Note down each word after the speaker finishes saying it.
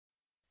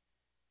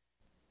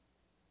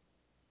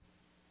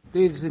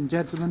Ladies and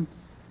gentlemen,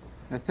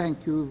 I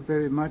thank you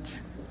very much,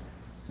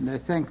 and I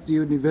thank the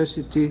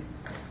University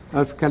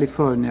of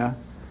California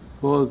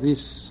for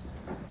this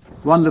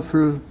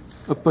wonderful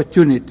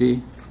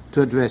opportunity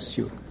to address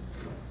you.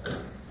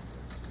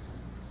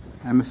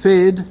 I'm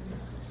afraid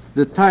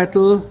the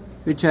title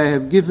which I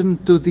have given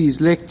to these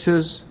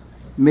lectures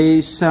may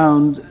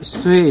sound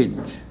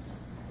strange: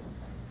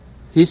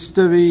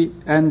 History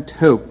and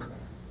Hope.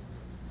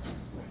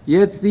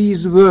 Yet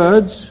these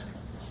words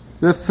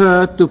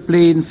refer to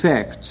plain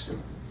facts.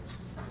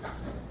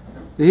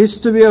 The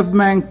history of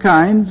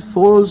mankind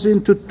falls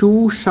into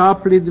two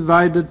sharply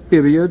divided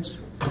periods,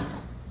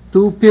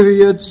 two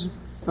periods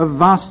of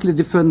vastly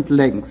different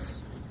lengths.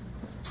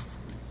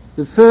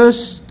 The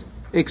first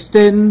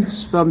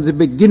extends from the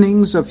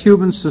beginnings of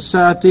human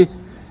society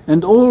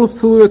and all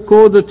through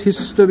recorded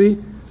history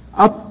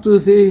up to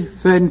the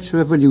French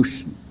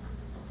Revolution.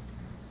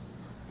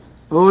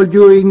 All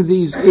during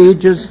these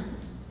ages,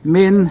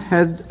 men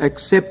had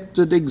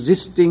accepted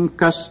existing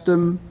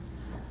custom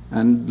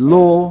and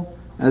law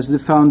as the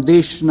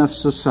foundation of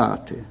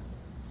society.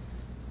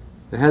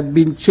 There had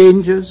been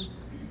changes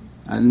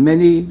and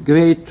many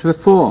great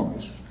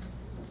reforms,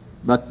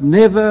 but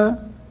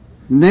never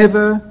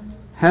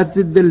had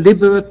the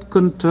deliberate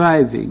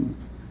contriving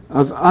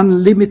of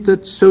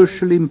unlimited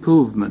social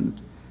improvement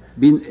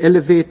been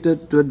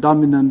elevated to a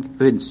dominant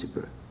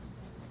principle.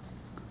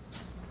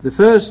 The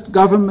first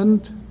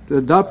government to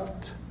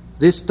adopt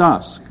this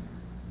task,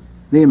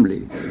 namely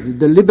the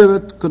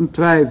deliberate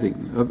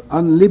contriving of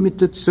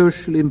unlimited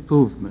social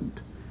improvement,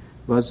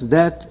 was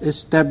that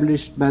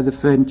established by the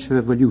French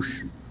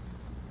Revolution.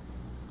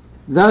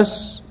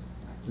 Thus,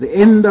 the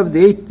end of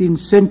the 18th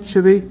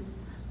century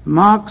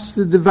marks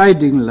the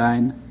dividing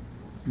line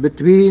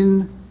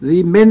between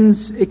the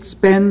immense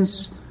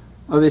expanse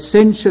of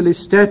essentially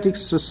static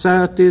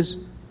societies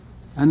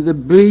and the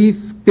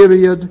brief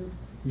period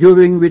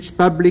during which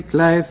public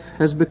life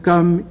has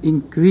become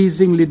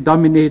increasingly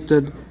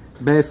dominated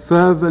by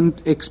fervent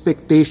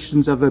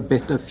expectations of a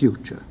better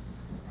future.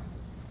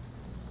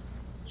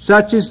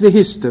 Such is the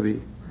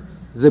history,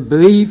 the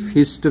brief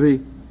history,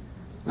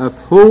 of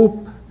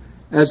hope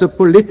as a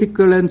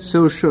political and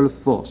social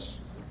force.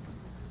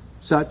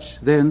 Such,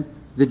 then,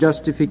 the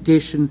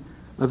justification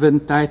of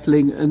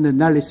entitling an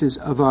analysis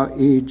of our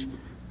age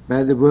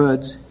by the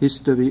words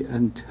history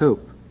and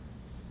hope.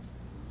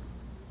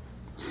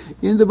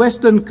 In the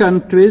Western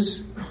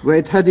countries, where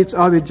it had its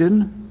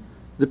origin,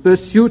 the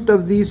pursuit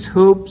of these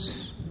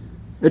hopes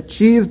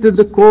achieved in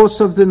the course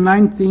of the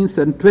 19th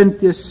and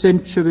 20th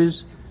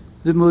centuries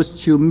the most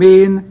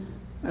humane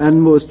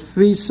and most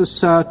free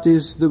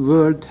societies the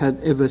world had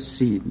ever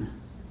seen.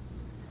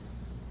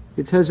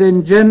 It has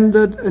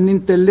engendered an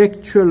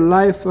intellectual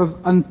life of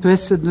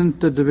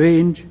unprecedented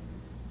range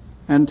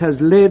and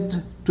has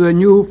led to a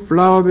new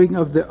flowering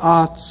of the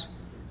arts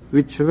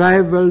which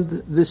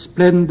rivaled the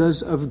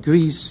splendors of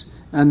Greece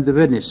and the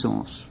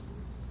Renaissance.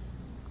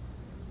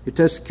 It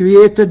has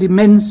created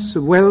immense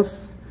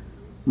wealth,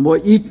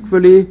 more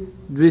equally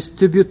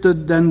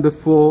distributed than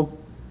before,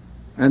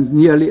 and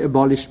nearly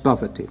abolished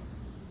poverty.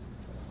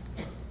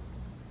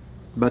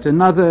 But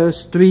another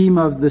stream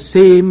of the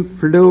same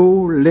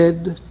flow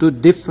led to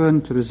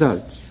different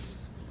results.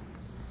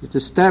 It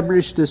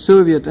established the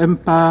Soviet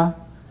Empire,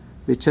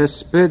 which has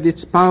spread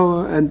its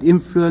power and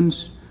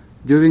influence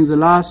during the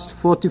last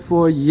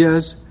 44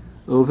 years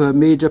over a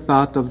major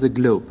part of the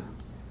globe.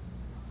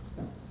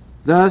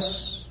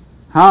 Thus,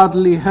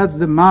 hardly had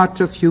the march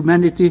of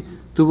humanity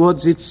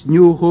towards its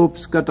new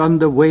hopes got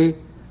underway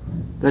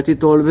that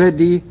it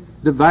already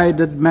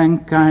divided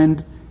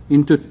mankind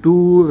into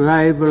two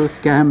rival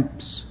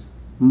camps,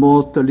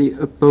 mortally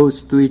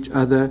opposed to each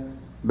other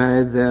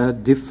by their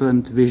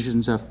different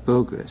visions of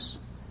progress.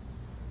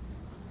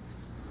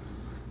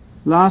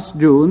 Last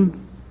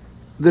June,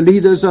 the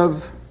leaders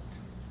of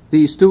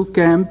these two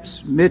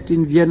camps met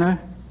in Vienna,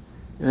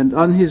 and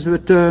on his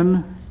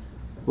return,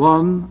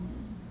 one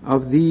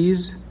of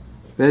these,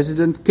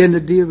 President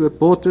Kennedy,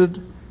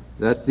 reported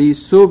that the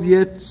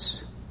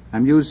Soviets,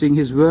 I'm using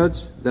his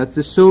words, that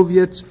the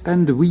Soviets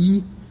and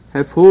we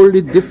have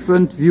wholly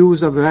different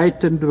views of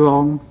right and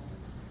wrong,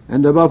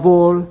 and above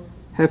all,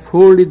 have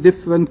wholly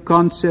different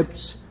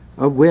concepts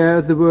of where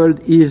the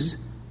world is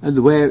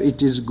and where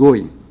it is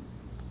going.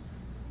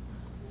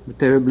 A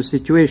terrible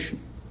situation.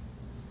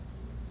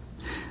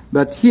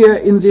 But here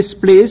in this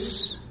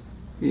place,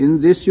 in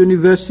this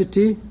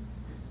university,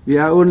 we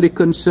are only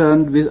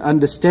concerned with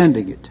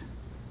understanding it.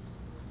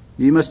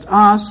 We must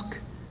ask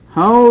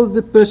how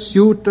the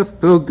pursuit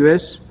of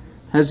progress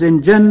has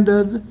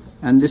engendered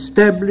and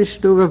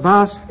established over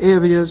vast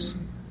areas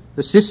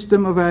a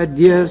system of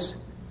ideas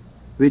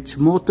which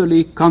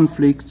mortally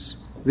conflicts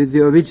with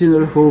the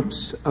original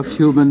hopes of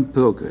human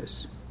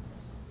progress.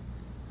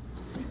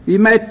 We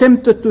might be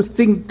tempted to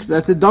think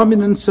that the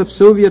dominance of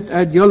Soviet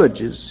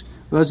ideologies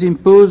was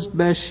imposed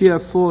by sheer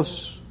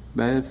force,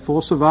 by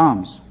force of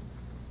arms.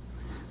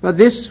 But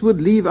this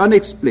would leave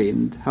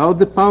unexplained how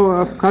the power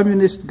of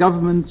communist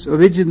governments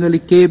originally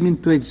came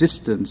into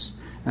existence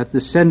at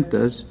the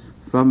centers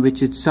from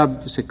which it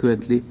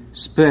subsequently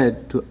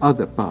spread to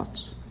other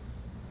parts.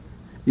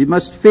 We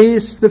must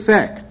face the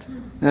fact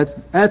that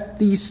at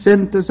these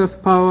centers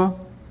of power,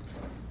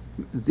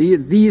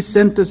 these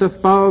centers of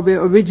power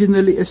were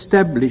originally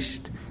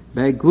established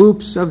by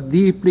groups of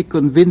deeply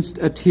convinced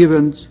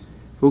adherents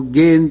who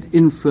gained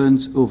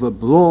influence over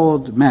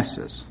broad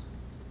masses.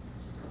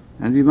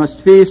 And we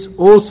must face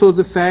also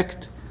the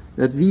fact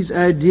that these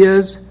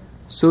ideas,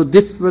 so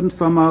different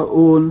from our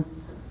own,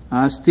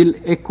 are still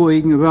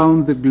echoing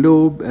around the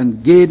globe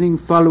and gaining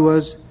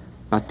followers,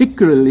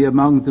 particularly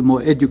among the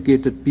more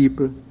educated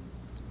people.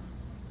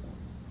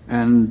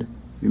 And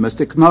we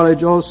must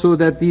acknowledge also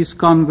that these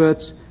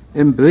converts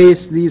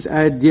embrace these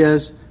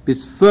ideas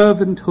with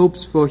fervent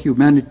hopes for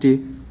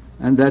humanity,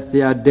 and that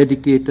they are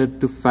dedicated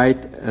to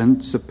fight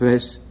and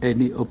suppress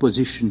any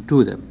opposition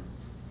to them.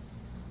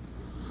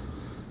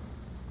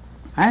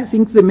 I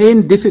think the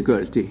main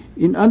difficulty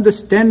in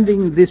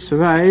understanding this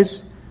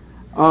rise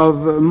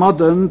of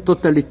modern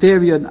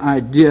totalitarian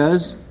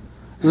ideas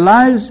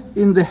lies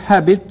in the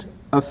habit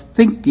of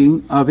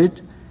thinking of it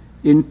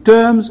in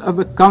terms of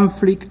a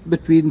conflict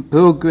between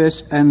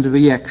progress and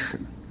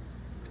reaction.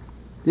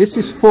 This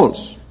is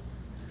false.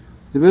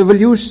 The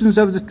revolutions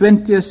of the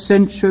 20th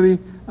century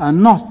are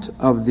not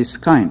of this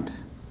kind.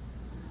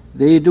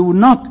 They do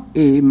not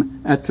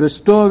aim at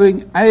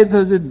restoring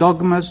either the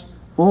dogmas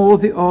or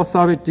the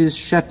authorities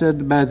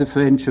shattered by the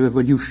French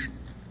Revolution.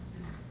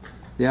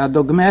 They are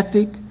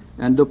dogmatic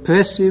and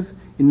oppressive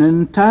in an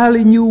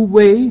entirely new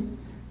way,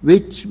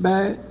 which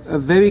by a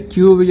very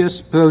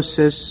curious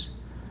process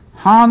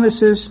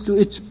harnesses to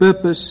its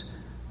purpose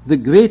the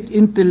great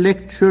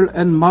intellectual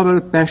and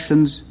moral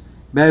passions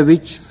by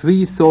which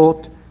free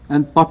thought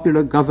and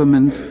popular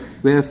government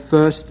were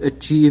first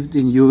achieved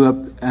in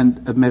Europe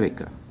and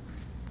America.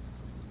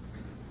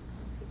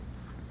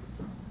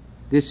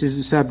 This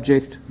is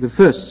the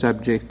first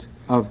subject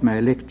of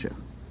my lecture.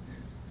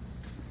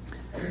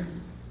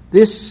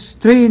 This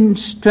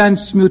strange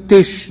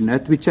transmutation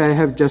at which I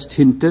have just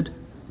hinted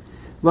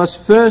was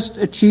first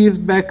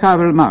achieved by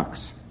Karl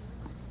Marx.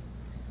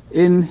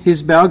 In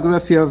his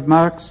biography of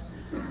Marx,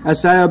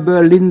 Isaiah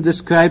Berlin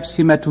describes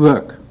him at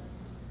work.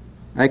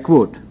 I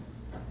quote,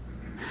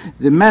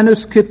 "The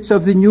manuscripts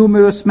of the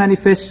numerous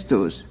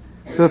manifestos,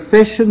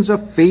 professions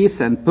of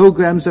faith and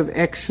programs of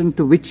action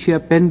to which he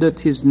appended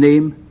his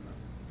name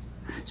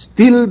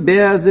still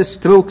bear the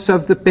strokes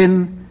of the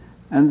pen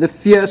and the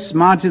fierce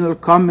marginal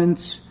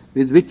comments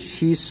with which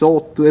he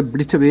sought to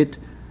obliterate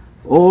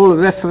all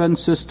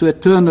references to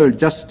eternal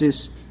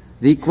justice,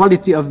 the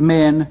equality of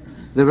man,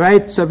 the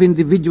rights of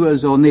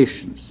individuals or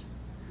nations,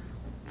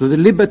 to the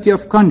liberty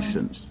of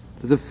conscience,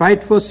 to the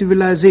fight for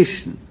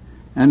civilization,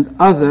 and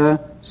other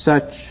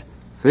such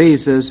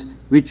phrases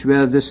which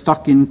were the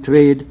stock in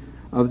trade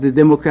of the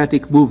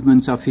democratic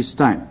movements of his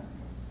time.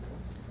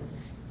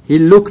 He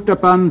looked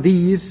upon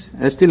these,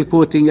 still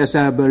quoting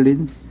Isaiah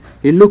Berlin,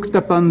 he looked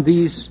upon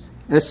these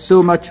as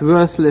so much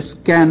worthless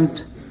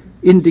cant,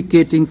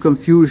 indicating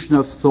confusion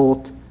of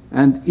thought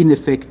and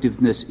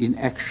ineffectiveness in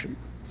action."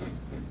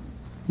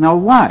 Now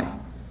why?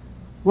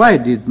 Why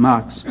did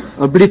Marx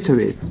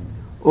obliterate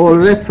all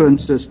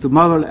references to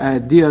moral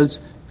ideals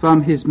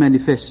from his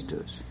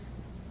manifestos?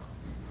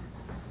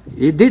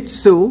 He did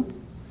so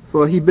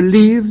for he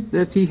believed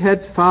that he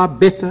had far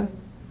better,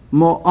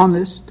 more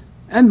honest,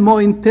 and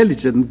more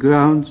intelligent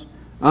grounds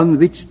on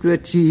which to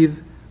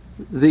achieve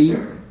the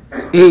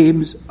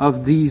aims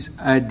of these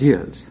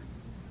ideals.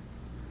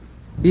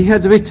 He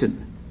had written,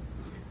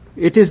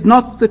 "It is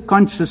not the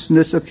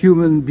consciousness of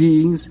human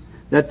beings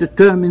that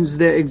determines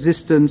their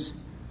existence,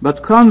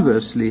 but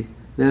conversely,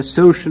 their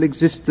social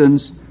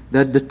existence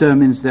that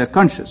determines their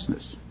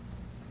consciousness."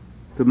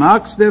 To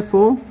Marx,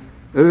 therefore,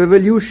 a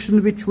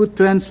revolution which would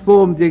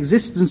transform the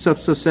existence of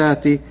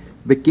society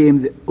became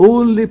the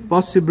only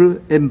possible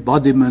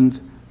embodiment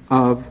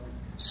of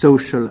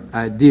social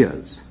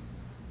ideals.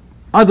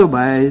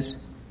 Otherwise,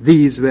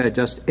 these were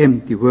just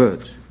empty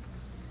words.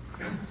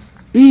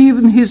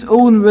 Even his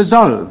own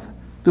resolve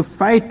to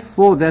fight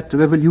for that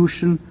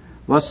revolution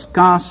was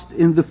cast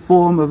in the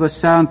form of a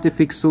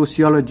scientific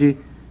sociology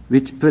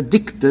which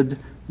predicted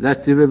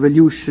that the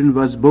revolution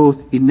was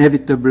both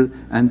inevitable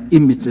and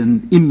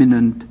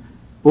imminent,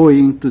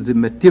 owing to the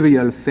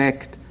material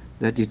fact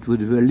that it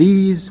would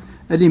release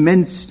an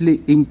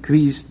immensely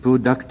increased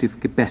productive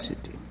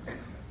capacity.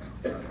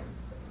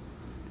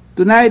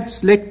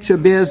 Tonight's lecture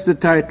bears the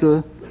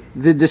title,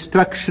 "The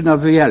Destruction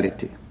of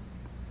Reality."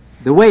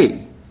 The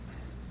way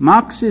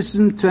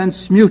Marxism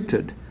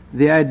transmuted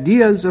the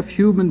ideals of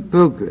human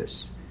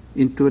progress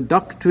into a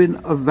doctrine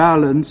of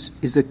violence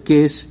is a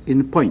case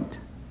in point.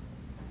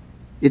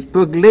 It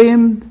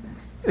proclaimed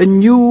a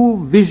new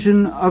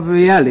vision of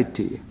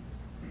reality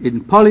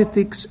in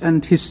politics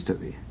and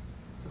history,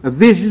 a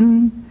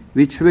vision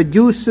which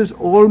reduces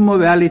all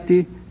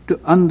morality to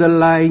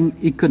underlying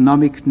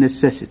economic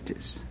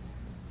necessities.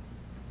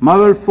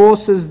 Moral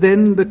forces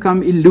then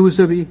become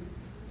illusory,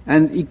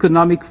 and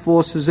economic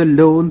forces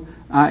alone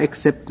are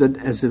accepted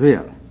as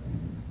real.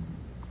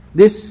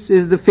 This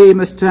is the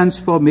famous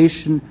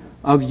transformation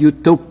of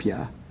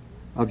utopia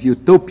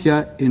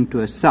into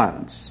a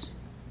science.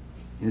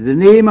 In the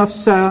name of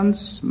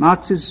science,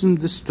 Marxism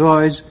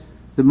destroys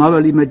the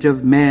moral image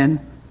of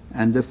man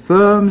and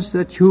affirms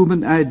that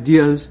human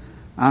ideals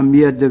are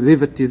mere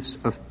derivatives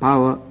of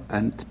power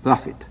and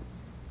profit.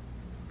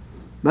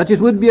 But it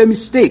would be a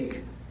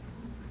mistake,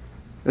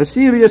 a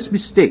serious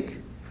mistake,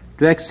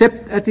 to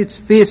accept at its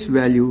face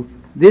value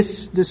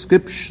this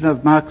description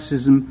of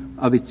Marxism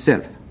of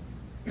itself.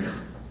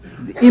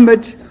 The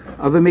image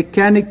of a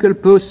mechanical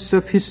process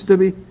of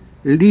history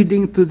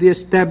leading to the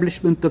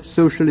establishment of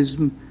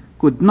socialism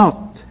could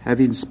not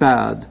have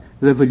inspired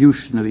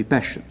revolutionary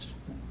passions.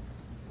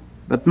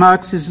 But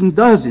Marxism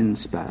does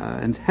inspire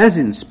and has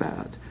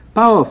inspired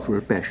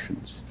powerful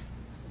passions.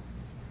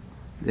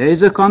 There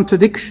is a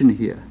contradiction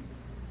here,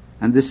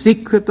 and the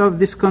secret of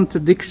this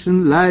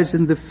contradiction lies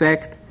in the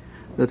fact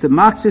that the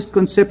Marxist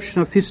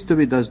conception of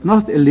history does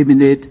not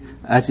eliminate,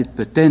 as it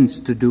pretends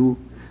to do,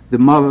 the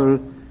moral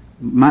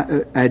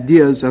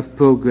ideals of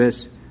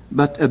progress,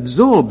 but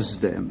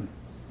absorbs them,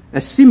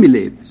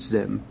 assimilates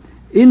them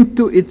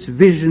into its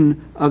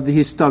vision of the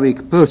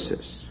historic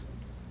process.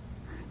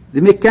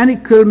 The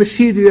mechanical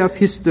machinery of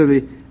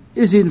history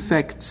is in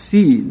fact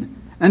seen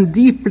and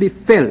deeply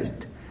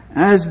felt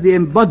as the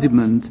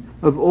embodiment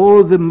of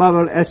all the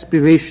moral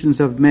aspirations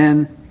of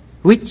man,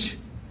 which,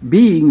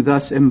 being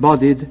thus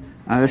embodied,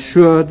 are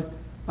assured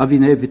of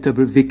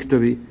inevitable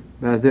victory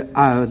by the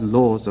iron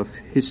laws of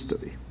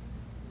history.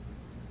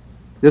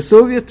 The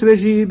Soviet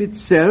regime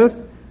itself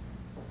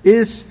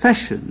is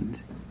fashioned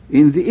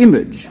in the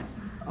image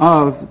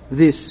of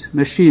this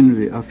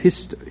machinery of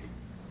history,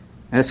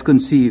 as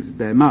conceived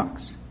by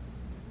Marx.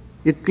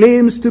 It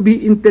claims to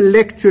be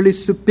intellectually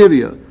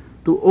superior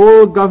to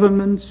all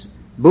governments,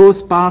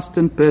 both past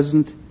and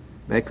present,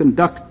 by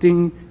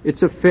conducting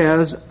its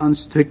affairs on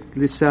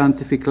strictly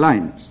scientific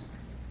lines.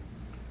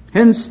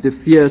 Hence the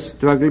fierce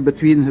struggle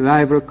between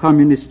rival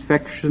communist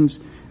factions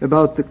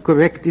about the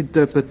correct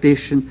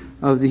interpretation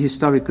of the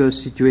historical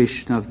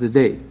situation of the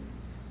day,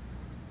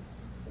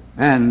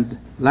 and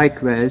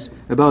likewise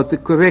about the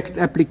correct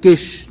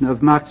application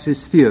of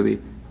Marxist theory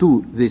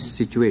to this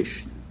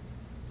situation.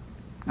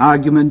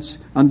 Arguments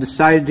on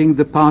deciding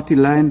the party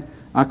line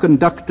are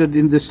conducted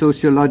in the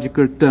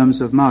sociological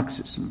terms of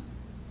Marxism.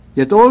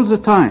 Yet all the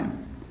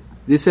time,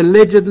 this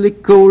allegedly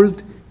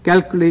cold,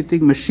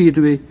 calculating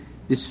machinery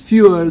is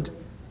fueled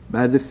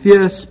by the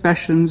fierce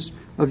passions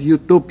of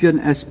utopian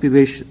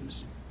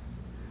aspirations.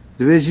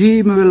 The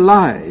regime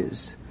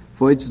relies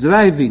for its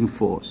driving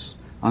force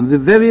on the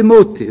very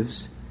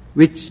motives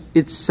which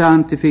its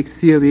scientific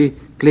theory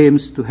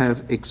claims to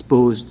have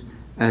exposed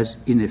as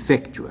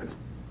ineffectual.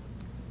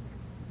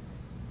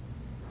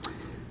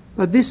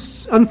 But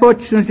this,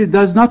 unfortunately,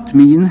 does not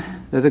mean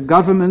that a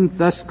government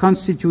thus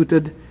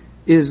constituted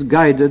is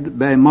guided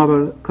by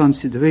moral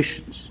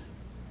considerations.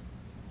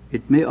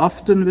 It may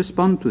often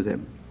respond to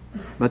them,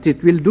 but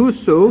it will do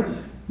so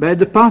by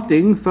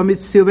departing from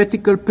its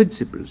theoretical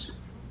principles.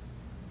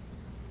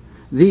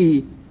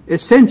 The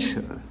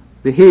essential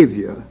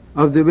behavior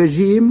of the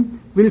regime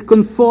will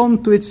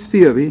conform to its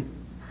theory,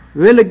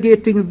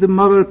 relegating the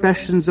moral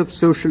passions of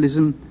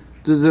socialism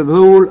to the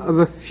role of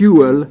a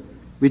fuel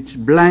which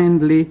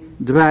blindly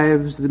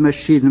drives the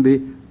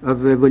machinery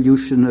of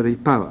revolutionary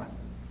power.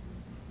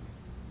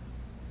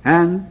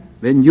 And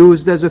when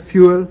used as a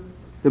fuel,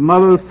 the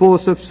moral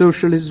force of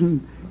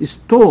socialism is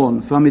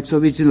torn from its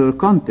original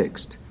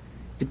context.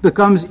 It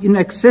becomes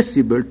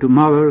inaccessible to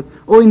moral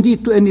or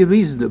indeed to any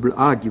reasonable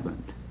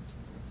argument.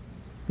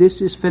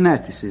 This is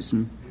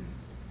fanaticism,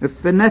 a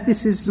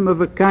fanaticism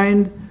of a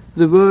kind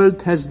the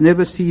world has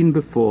never seen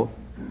before.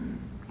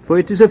 For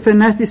it is a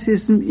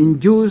fanaticism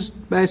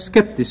induced by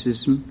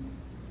skepticism,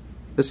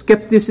 a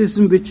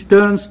skepticism which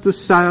turns to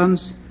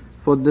science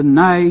for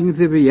denying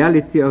the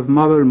reality of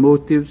moral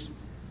motives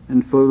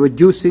and for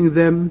reducing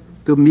them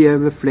to mere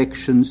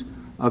reflections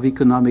of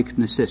economic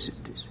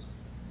necessities.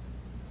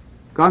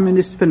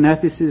 Communist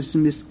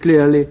fanaticism is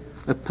clearly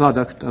a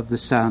product of the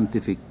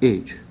scientific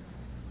age.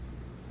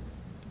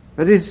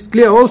 But it is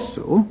clear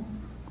also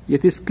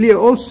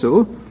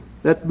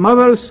that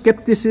moral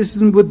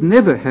skepticism would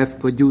never have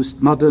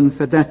produced modern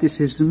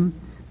fanaticism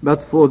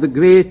but for the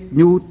great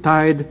new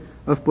tide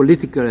of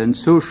political and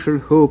social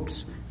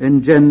hopes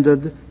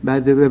engendered by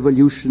the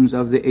revolutions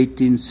of the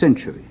 18th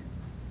century.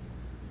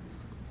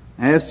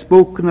 I have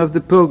spoken of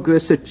the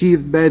progress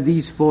achieved by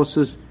these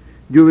forces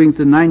during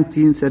the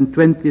 19th and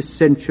 20th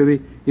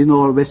century in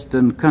all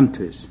Western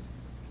countries.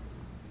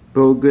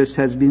 Progress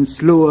has been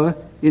slower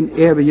in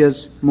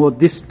areas more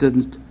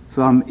distant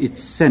from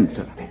its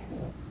center.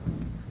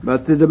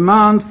 But the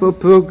demand for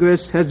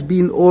progress has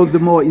been all the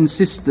more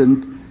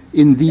insistent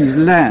in these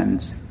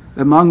lands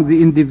among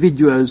the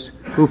individuals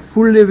who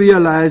fully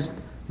realized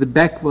the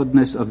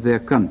backwardness of their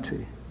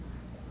country.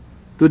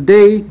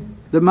 Today,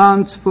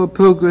 demands for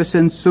progress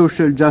and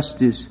social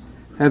justice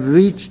have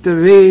reached a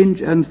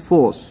range and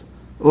force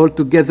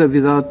altogether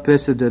without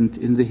precedent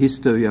in the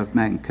history of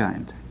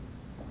mankind.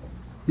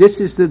 This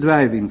is the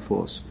driving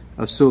force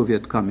of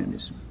Soviet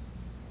communism.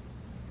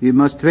 We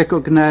must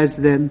recognize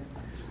then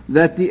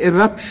that the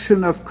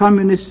eruption of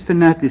communist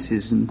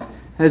fanaticism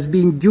has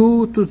been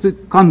due to the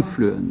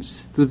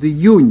confluence, to the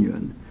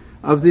union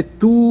of the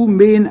two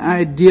main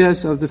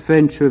ideas of the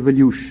French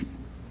Revolution.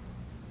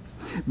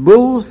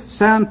 Both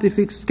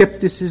scientific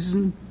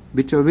skepticism,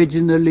 which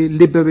originally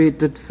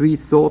liberated free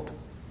thought,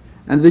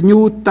 and the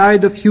new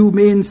tide of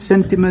humane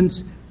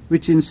sentiments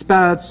which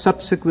inspired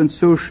subsequent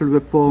social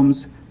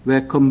reforms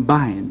were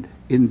combined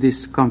in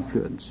this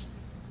confluence.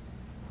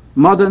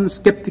 Modern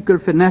skeptical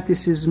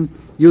fanaticism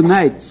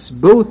unites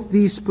both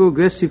these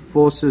progressive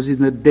forces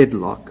in a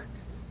deadlock,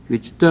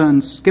 which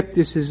turns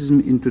skepticism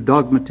into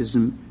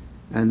dogmatism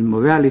and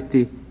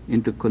morality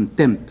into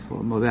contempt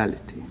for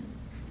morality.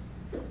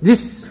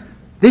 This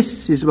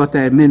is what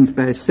I meant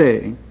by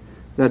saying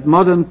that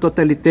modern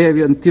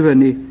totalitarian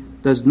tyranny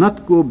does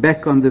not go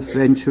back on the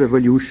French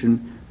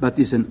Revolution, but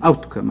is an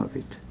outcome of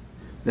it.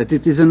 That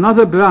it is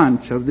another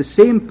branch of the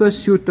same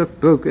pursuit of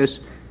progress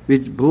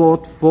which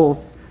brought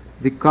forth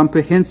the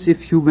comprehensive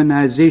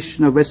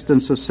humanization of Western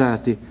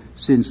society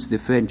since the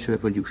French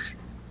Revolution.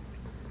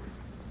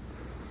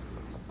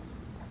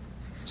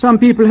 Some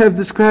people have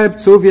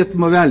described Soviet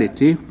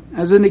morality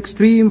as an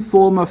extreme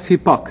form of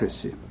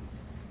hypocrisy.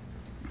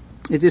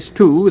 It is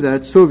true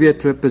that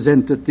Soviet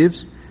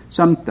representatives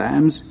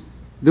sometimes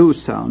do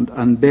sound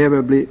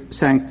unbearably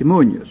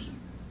sanctimonious.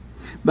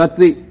 But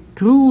the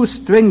true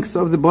strength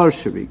of the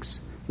Bolsheviks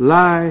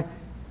lies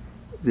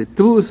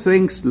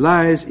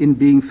in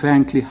being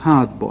frankly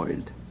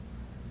hard-boiled.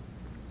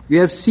 We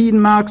have seen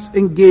Marx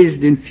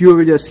engaged in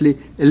furiously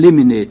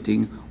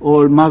eliminating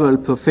all moral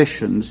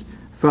professions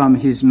from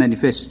his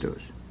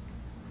manifestos.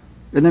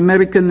 An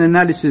American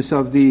analysis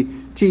of the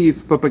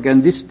chief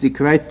propagandistic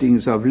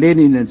writings of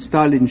Lenin and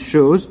Stalin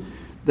shows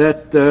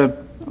that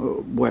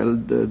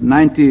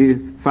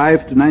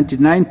 95 to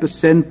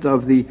 99%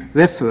 of the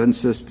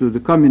references to the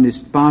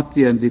Communist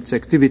Party and its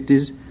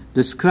activities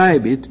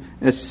describe it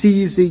as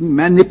seizing,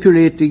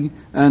 manipulating,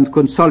 and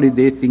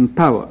consolidating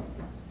power.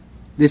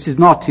 This is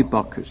not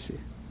hypocrisy.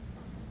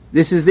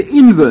 This is the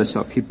inverse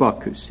of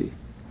hypocrisy,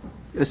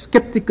 a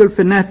skeptical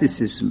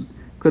fanaticism,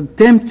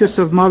 contemptuous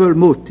of moral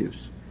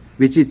motives,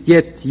 which it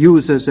yet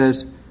uses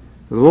as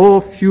raw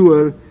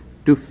fuel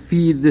to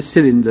feed the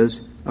cylinders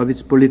of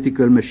its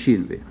political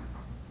machinery.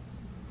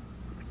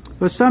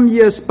 For some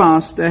years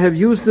past, I have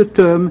used the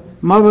term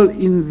moral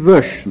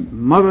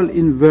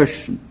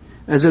inversion,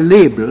 as a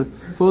label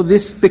for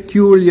this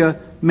peculiar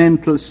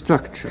mental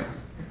structure.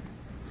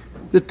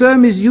 The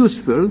term is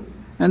useful,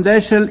 and I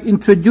shall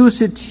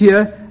introduce it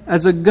here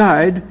as a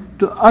guide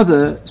to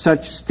other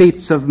such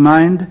states of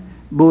mind,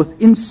 both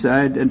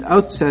inside and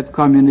outside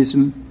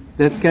communism,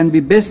 that can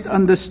be best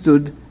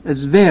understood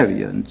as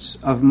variants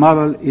of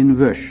moral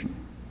inversion.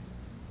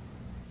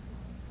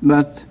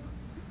 But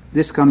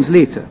this comes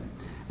later.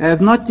 I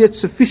have not yet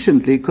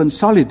sufficiently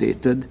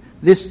consolidated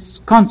this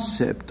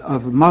concept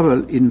of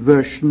moral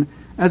inversion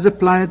as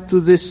applied to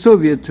the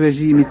Soviet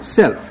regime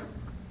itself.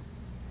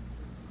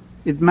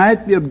 It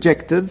might be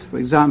objected, for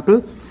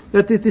example,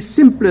 that it is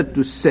simpler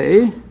to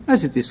say,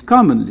 as it is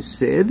commonly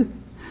said,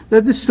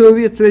 that the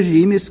Soviet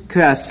regime is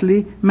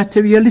crassly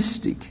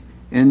materialistic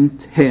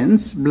and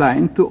hence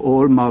blind to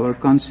all moral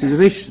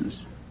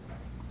considerations.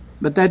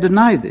 But I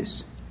deny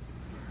this.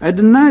 I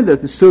deny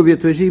that the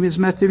Soviet regime is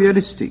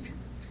materialistic.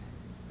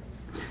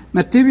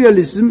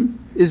 Materialism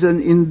is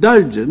an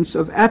indulgence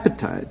of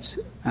appetites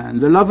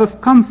and a love of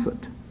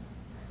comfort.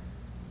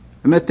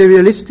 A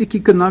materialistic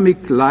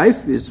economic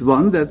life is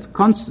one that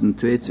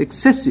concentrates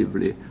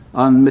excessively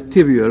on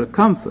material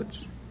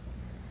comforts.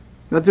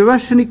 But the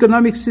Russian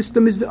economic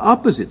system is the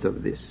opposite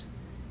of this.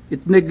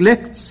 It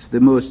neglects the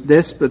most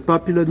desperate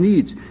popular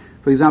needs,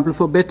 for example,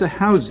 for better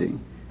housing,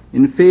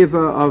 in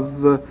favor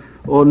of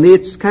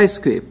ornate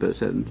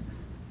skyscrapers and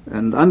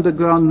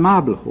underground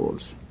marble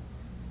halls.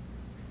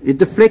 It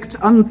deflects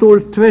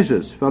untold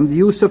treasures from the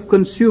use of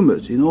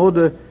consumers in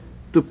order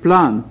to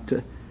plant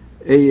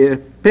a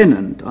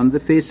pennant on the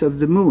face of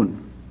the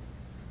moon.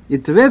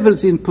 It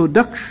revels in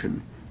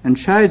production and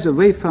shies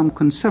away from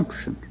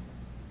consumption.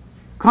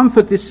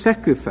 Comfort is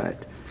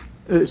sacrificed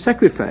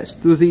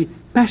to the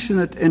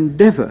passionate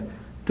endeavor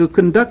to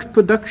conduct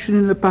production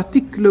in a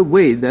particular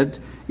way that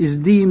is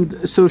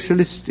deemed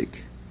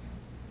socialistic.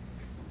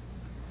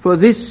 For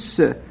this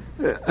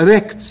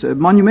erects a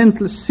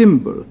monumental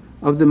symbol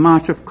of the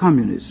march of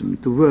communism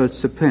to world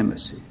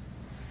supremacy.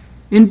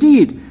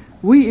 Indeed,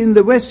 we in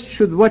the West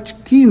should watch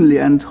keenly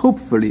and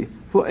hopefully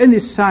for any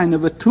sign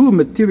of a true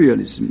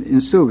materialism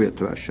in Soviet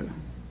Russia.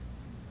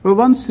 For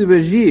once the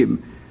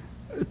regime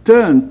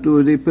turned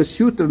to the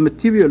pursuit of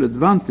material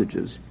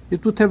advantages,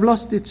 it would have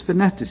lost its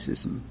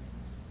fanaticism.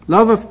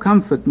 Love of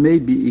comfort may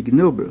be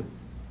ignoble,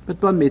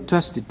 but one may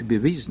trust it to be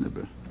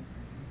reasonable.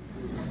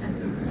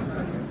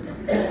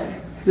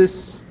 The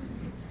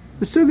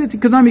Soviet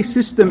economic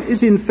system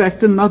is in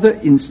fact another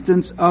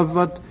instance of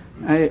what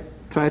I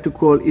try to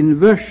call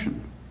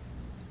inversion.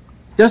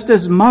 Just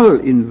as moral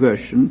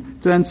inversion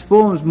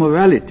transforms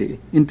morality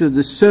into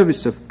the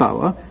service of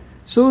power,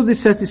 so the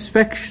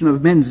satisfaction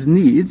of men's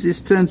needs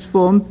is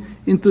transformed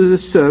into the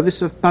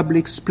service of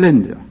public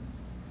splendor.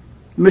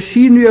 The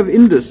machinery of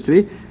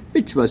industry,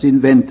 which was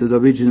invented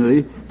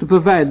originally to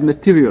provide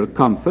material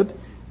comfort,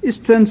 is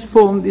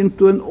transformed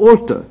into an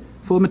altar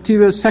for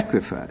material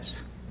sacrifice.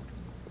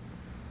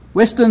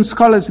 Western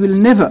scholars will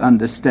never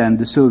understand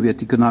the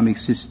Soviet economic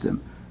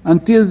system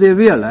until they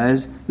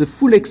realize the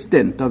full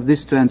extent of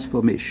this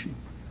transformation.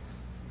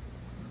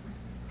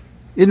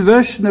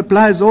 Inversion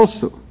applies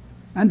also,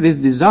 and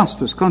with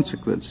disastrous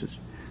consequences,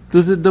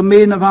 to the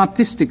domain of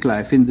artistic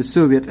life in the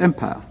Soviet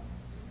Empire.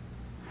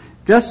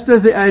 Just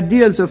as the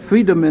ideals of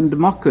freedom and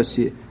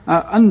democracy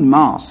are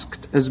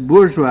unmasked as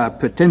bourgeois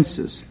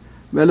pretenses,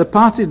 while a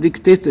party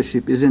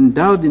dictatorship is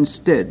endowed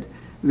instead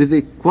with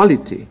the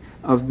quality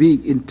of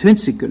being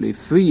intrinsically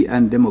free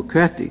and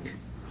democratic,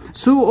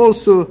 so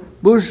also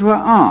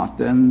bourgeois art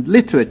and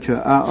literature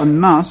are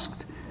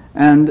unmasked,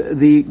 and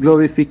the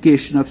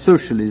glorification of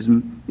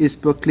socialism is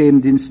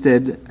proclaimed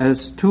instead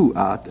as true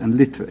art and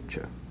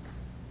literature.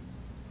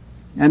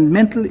 And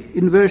mental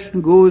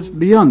inversion goes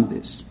beyond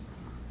this.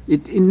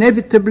 It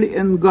inevitably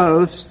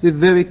engulfs the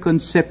very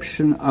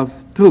conception of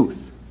truth,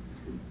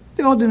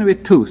 the ordinary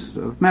truth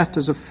of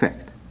matters of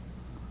fact.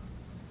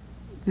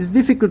 It is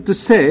difficult to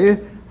say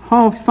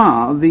how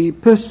far the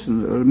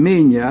personal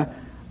mania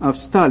of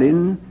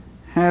Stalin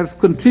have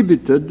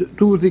contributed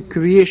to the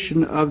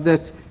creation of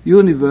that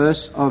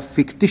universe of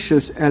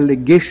fictitious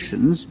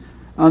allegations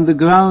on the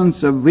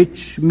grounds of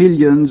which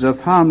millions of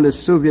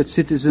harmless Soviet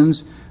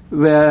citizens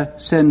were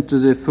sent to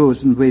the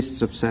frozen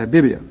wastes of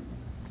Siberia.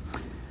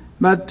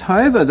 But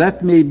however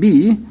that may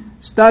be,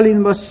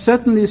 Stalin was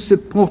certainly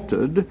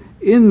supported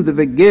in the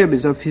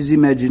vagaries of his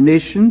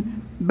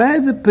imagination by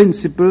the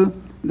principle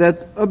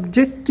that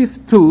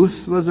objective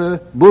truth was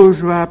a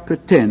bourgeois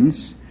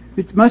pretense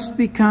which must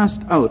be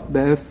cast out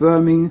by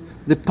affirming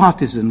the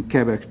partisan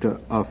character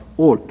of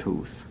all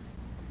truth.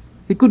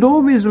 He could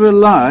always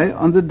rely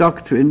on the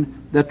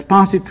doctrine that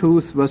party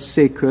truth was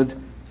sacred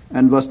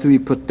and was to be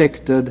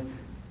protected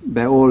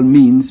by all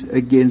means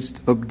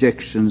against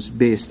objections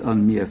based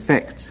on mere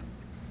facts.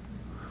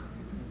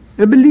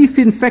 A belief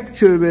in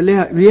factual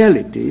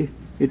reality,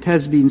 it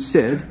has been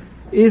said,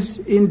 is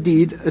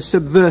indeed a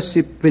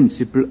subversive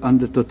principle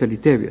under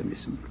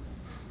totalitarianism.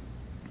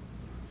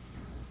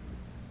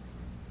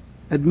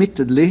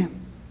 Admittedly,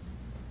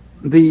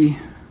 the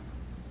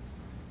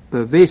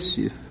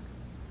pervasive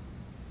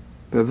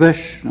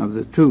perversion of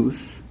the truth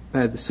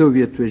by the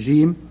Soviet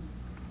regime,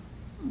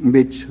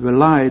 which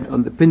relied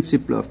on the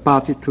principle of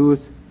party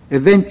truth,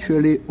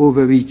 eventually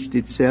overreached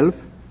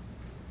itself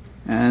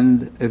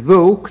and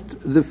evoked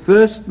the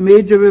first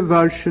major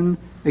revulsion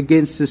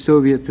against the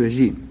Soviet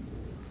regime.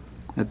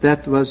 And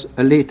that was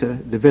a later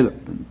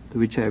development, to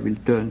which I will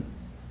turn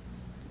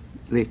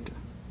later.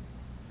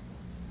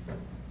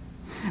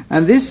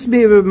 And this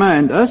may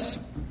remind us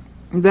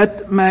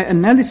that my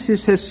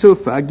analysis has so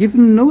far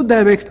given no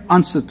direct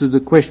answer to the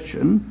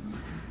question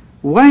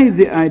why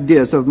the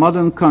ideas of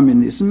modern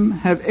communism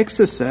have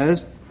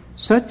exercised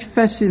such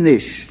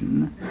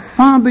fascination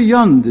far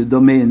beyond the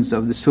domains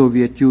of the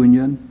Soviet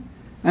Union,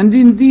 and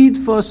indeed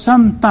for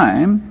some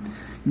time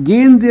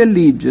gained the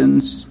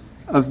allegiance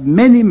of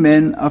many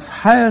men of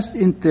highest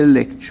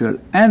intellectual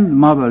and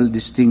moral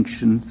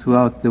distinction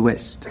throughout the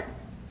West.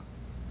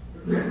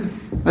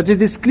 But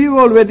it is clear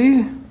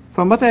already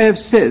from what I have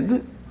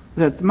said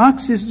that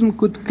Marxism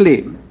could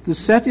claim to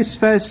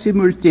satisfy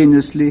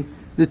simultaneously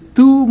the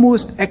two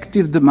most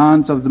active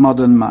demands of the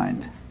modern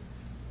mind.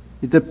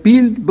 It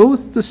appealed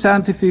both to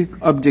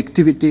scientific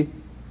objectivity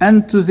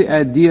and to the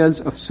ideals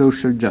of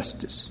social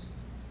justice.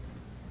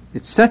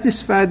 It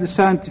satisfied the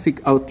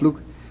scientific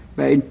outlook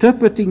by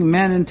interpreting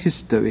man and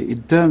history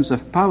in terms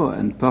of power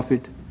and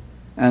profit,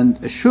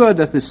 and assured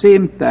at the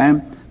same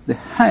time the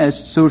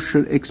highest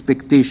social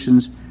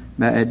expectations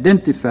by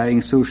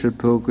identifying social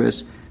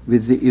progress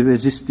with the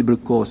irresistible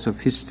course of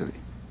history.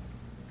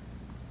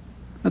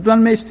 But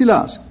one may still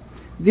ask,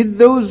 did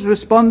those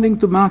responding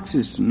to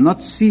Marxism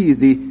not see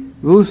the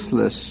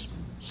ruthless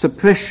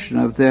suppression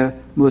of their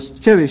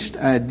most cherished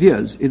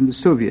ideals in the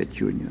Soviet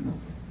Union?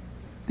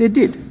 They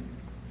did,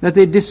 but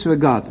they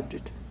disregarded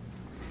it.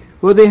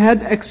 For they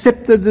had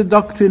accepted the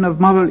doctrine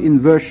of moral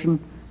inversion,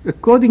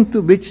 according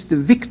to which the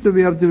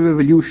victory of the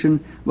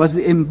revolution was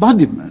the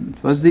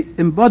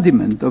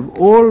embodiment of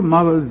all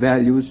moral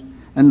values,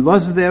 and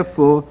was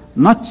therefore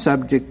not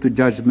subject to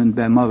judgment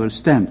by moral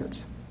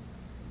standards.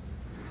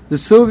 The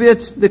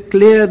Soviets'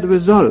 declared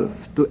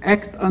resolve to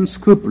act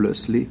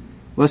unscrupulously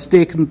was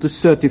taken to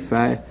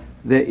certify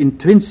their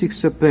intrinsic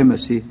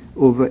supremacy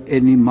over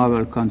any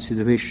moral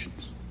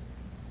considerations.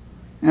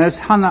 As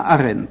Hannah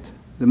Arendt,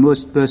 the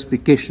most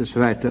perspicacious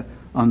writer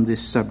on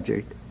this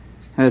subject,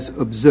 has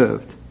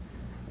observed,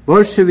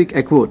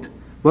 I quote,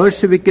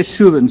 Bolshevik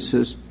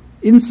assurances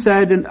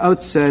inside and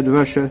outside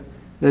Russia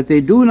that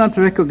they do not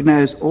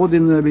recognize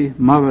ordinary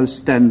moral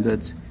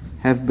standards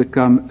have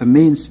become a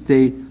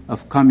mainstay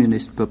of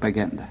communist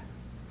propaganda.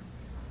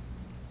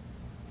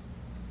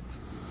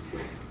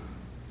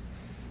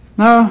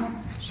 Now,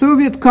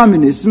 Soviet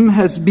communism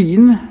has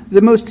been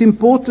the most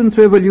important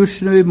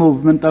revolutionary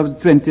movement of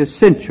the 20th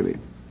century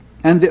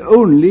and the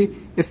only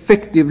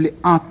effectively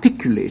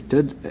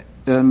articulated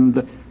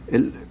and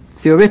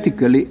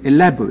theoretically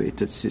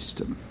elaborated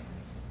system.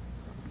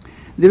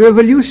 The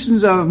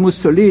revolutions of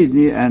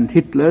Mussolini and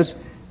Hitler's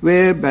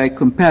were, by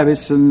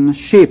comparison,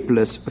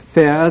 shapeless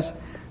affairs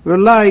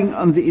relying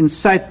on the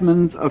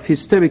incitement of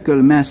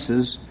hysterical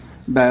masses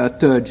by a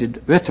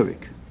turgid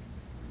rhetoric.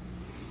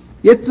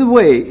 Yet the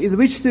way in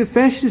which the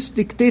fascist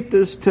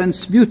dictators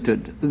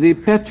transmuted the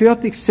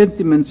patriotic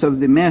sentiments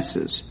of the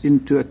masses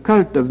into a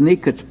cult of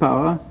naked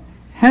power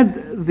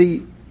had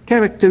the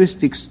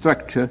characteristic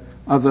structure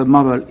of a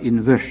moral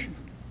inversion.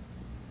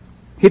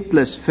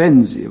 Hitler's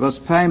frenzy was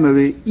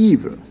primarily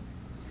evil,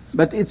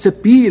 but its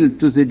appeal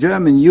to the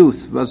German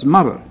youth was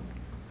moral.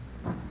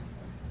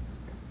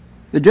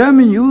 The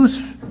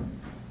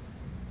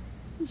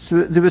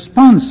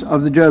response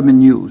of the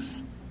German youth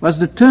was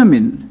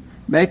determined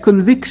by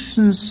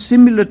convictions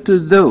similar to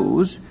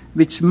those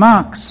which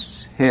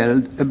Marx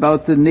held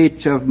about the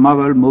nature of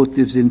moral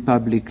motives in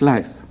public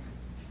life.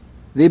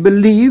 They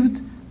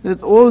believed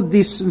that all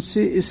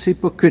decency is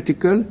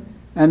hypocritical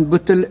and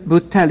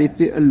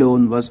brutality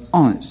alone was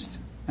honest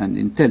and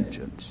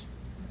intelligent.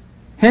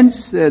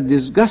 Hence their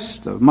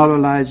disgust of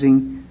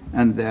moralizing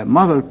and their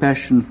moral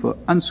passion for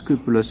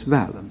unscrupulous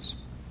violence.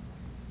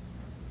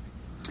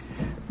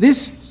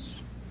 This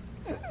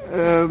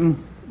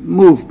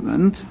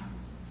movement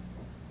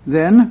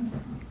then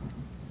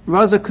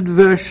was a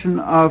conversion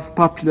of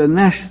popular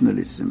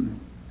nationalism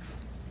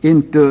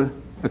into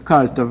a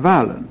cult of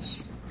violence.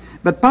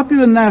 But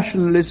popular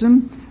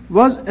nationalism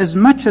was as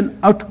much an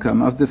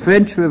outcome of the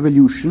French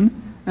Revolution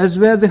as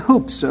were the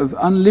hopes of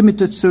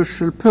unlimited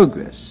social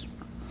progress.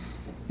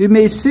 We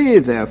may say,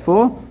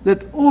 therefore,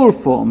 that all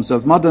forms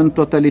of modern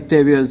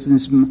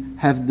totalitarianism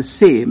have the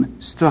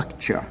same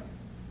structure.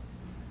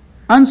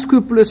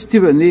 Unscrupulous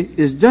tyranny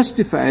is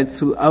justified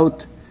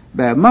throughout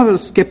by a moral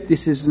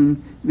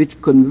skepticism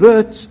which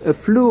converts a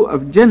flow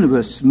of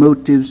generous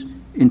motives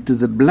into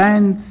the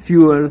blind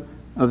fuel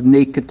of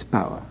naked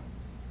power.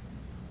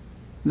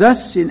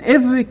 Thus, in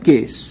every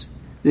case,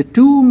 the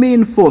two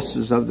main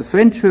forces of the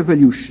French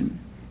Revolution,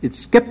 its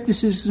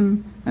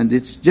skepticism and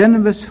its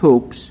generous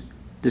hopes,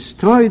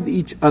 destroyed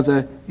each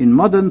other in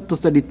modern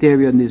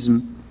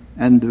totalitarianism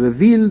and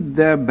revealed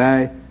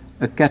thereby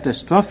a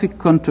catastrophic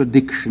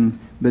contradiction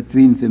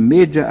between the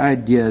major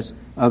ideas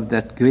of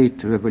that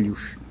great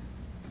revolution.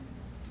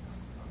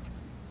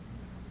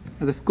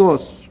 And of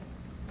course,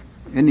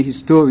 any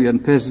historian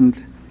present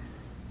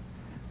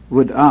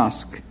would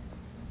ask,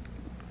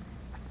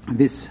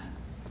 with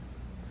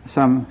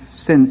some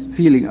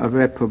feeling of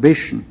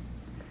reprobation,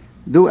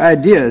 do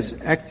ideas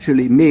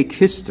actually make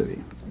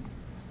history?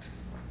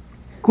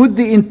 Could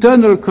the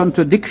internal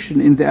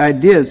contradiction in the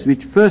ideas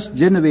which first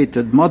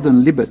generated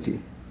modern liberty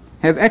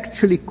have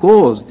actually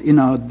caused in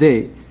our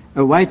day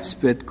a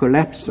widespread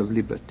collapse of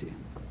liberty?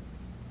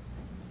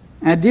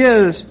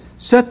 Ideas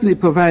certainly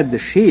provide the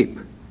shape,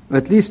 or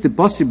at least the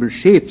possible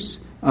shapes,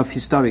 of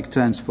historic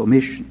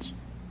transformations.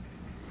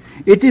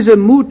 It is a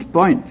moot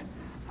point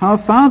how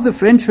far the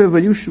French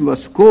Revolution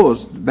was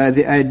caused by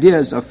the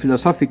ideas of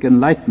philosophic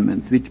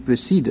enlightenment which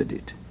preceded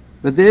it.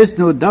 But there is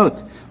no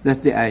doubt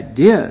that the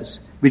ideas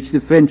which the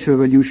French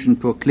Revolution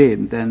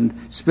proclaimed and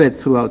spread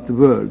throughout the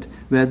world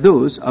were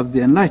those of the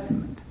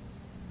Enlightenment.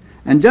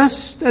 And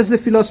just as the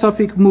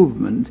philosophic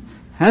movement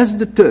has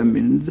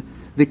determined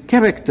the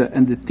character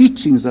and the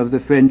teachings of the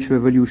French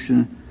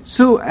Revolution,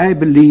 so I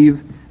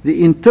believe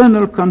the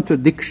internal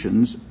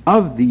contradictions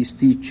of these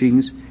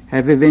teachings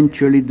have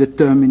eventually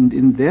determined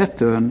in their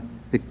turn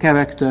the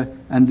character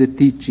and the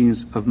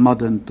teachings of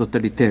modern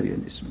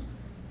totalitarianism.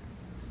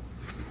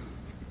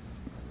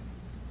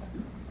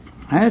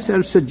 I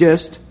shall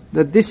suggest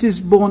that this is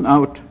borne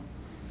out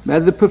by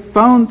the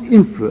profound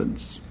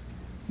influence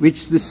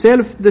which the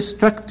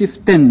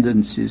self-destructive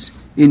tendencies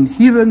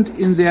inherent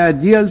in the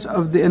ideals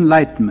of the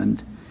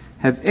Enlightenment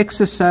have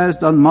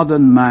exercised on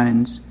modern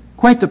minds,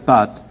 quite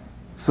apart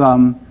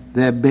from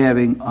their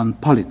bearing on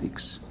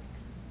politics.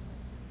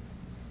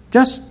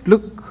 Just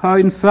look how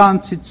in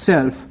France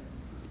itself,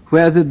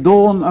 where the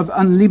dawn of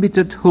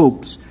unlimited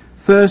hopes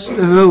first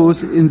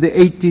arose in the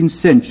 18th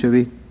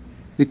century,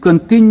 the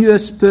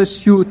continuous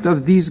pursuit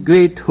of these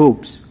great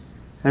hopes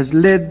has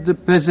led the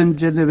present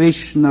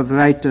generation of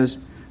writers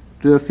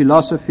to a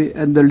philosophy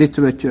and a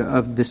literature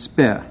of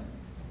despair.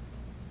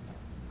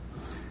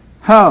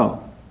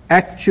 How,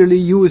 actually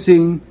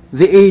using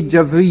The Age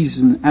of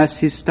Reason as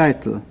his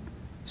title,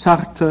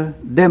 Sartre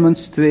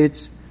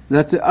demonstrates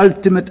that the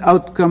ultimate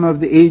outcome of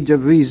the Age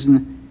of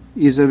Reason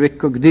is a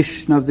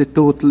recognition of the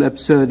total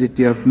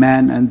absurdity of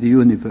man and the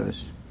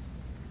universe,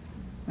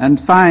 and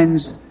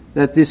finds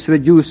that this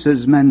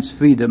reduces man's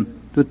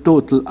freedom to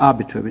total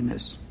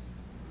arbitrariness.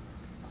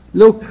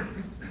 Look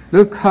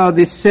how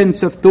this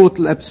sense of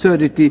total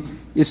absurdity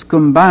is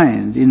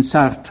combined in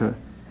Sartre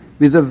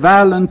with a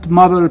violent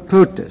moral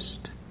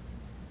protest.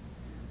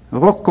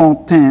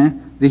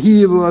 Roquentin, the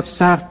hero of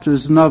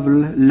Sartre's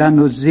novel La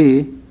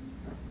Nausée,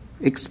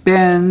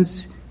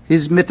 expands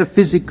his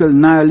metaphysical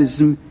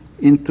nihilism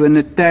into an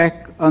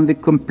attack on the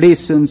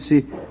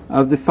complacency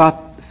of the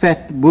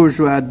fat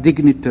bourgeois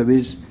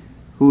dignitaries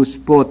whose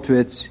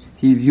portraits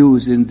he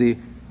views in the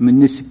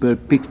municipal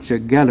picture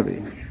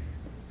gallery.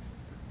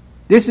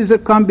 This is a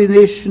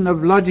combination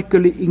of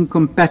logically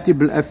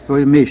incompatible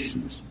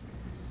affirmations,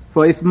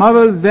 for if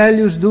moral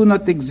values do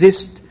not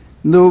exist,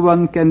 no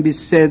one can be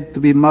said to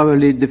be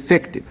morally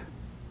defective,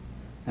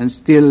 and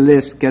still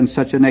less can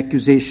such an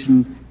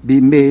accusation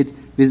be made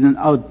with an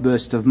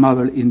outburst of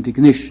moral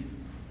indignation.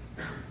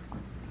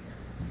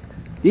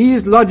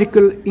 These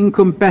logical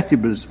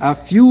incompatibles are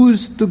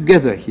fused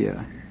together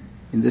here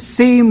in the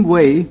same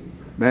way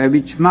by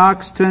which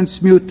Marx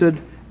transmuted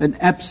an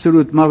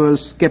absolute moral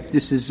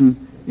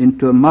skepticism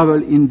into a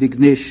moral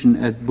indignation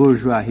at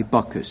bourgeois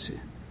hypocrisy.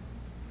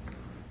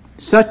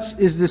 Such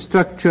is the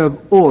structure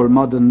of all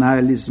modern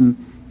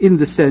nihilism in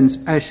the sense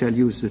I shall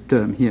use the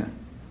term here.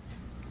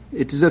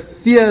 It is a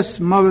fierce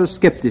moral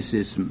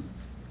skepticism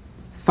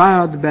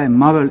fired by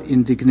moral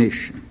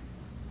indignation.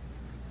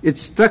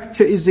 Its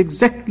structure is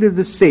exactly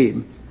the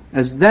same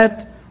as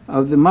that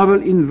of the moral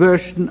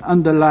inversion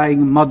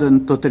underlying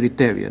modern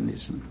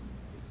totalitarianism.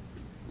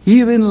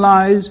 Herein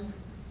lies,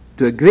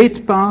 to a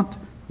great part,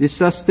 the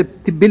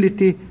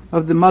susceptibility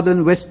of the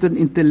modern Western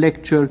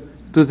intellectual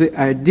to the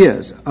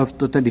ideas of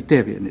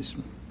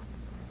totalitarianism.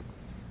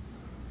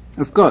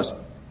 Of course,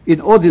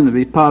 in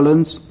ordinary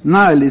parlance,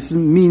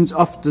 nihilism means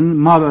often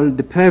moral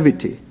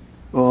depravity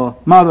or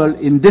moral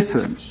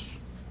indifference.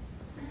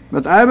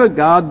 But I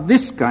regard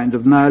this kind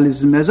of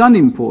nihilism as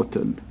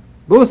unimportant,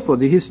 both for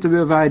the history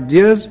of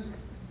ideas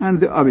and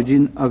the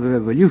origin of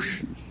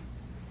revolutions.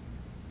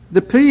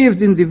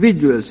 Depraved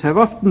individuals have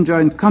often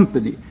joined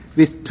company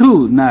with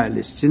true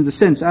nihilists, in the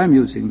sense I'm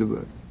using the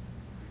word,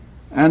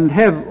 and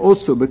have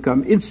also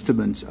become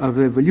instruments of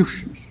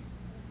revolutions.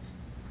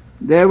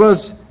 There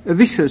was a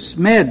vicious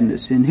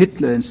madness in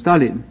Hitler and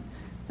Stalin,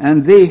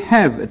 and they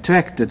have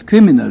attracted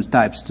criminal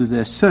types to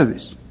their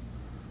service.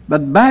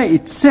 But by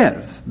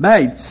itself,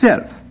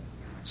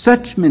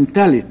 such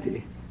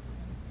mentality,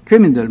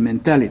 criminal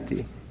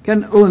mentality,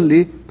 can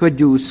only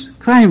produce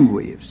crime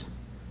waves,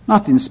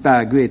 not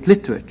inspire great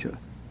literature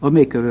or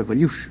make a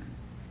revolution.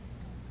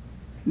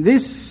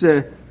 This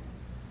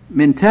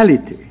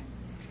mentality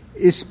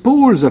is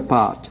poles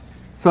apart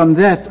from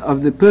that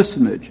of the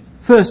personage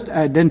first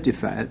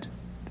identified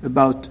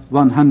about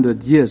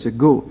 100 years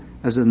ago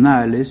as a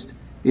nihilist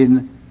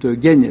in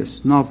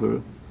Turgenev's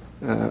novel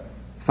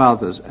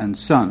Fathers and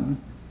Son,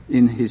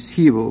 in his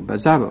hero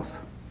Bazarov.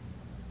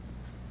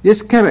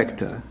 This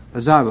character,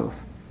 Bazarov,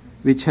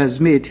 which has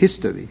made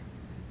history,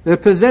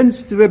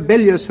 represents the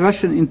rebellious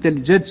Russian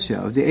intelligentsia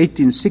of the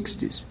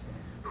 1860s,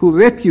 who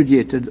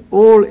repudiated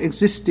all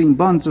existing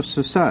bonds of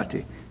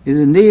society in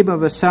the name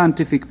of a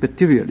scientific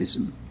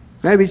materialism,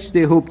 by which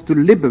they hoped to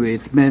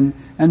liberate men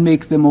and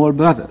make them all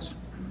brothers.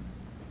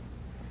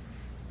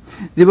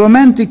 The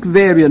romantic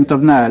variant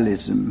of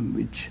nihilism,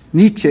 which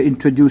Nietzsche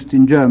introduced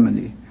in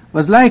Germany,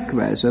 was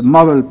likewise a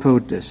moral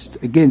protest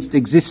against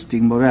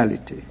existing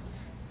morality.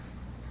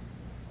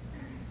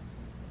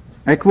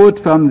 I quote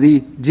from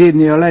the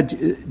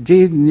genealogy,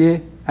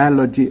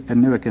 I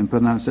never can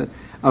pronounce that,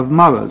 of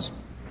morals.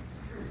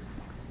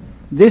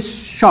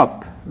 This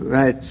shop,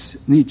 writes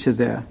Nietzsche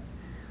there,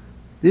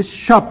 this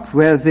shop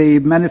where they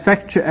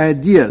manufacture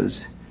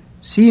ideals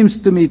seems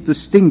to me to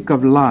stink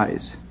of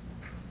lies.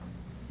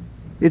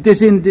 It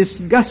is in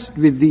disgust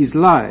with these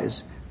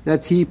lies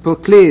that he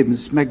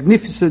proclaims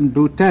magnificent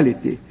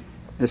brutality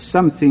as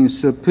something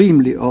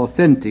supremely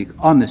authentic,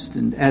 honest,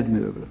 and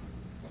admirable.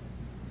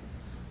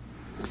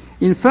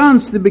 In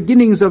France, the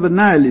beginnings of a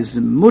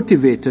nihilism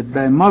motivated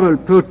by moral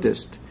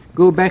protest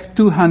go back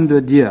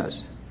 200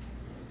 years.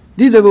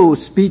 Diderot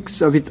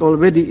speaks of it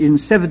already in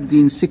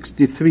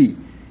 1763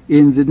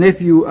 in The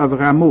Nephew of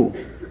Rameau,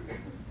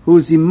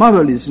 whose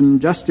immoralism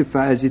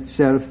justifies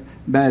itself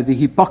by the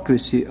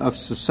hypocrisy of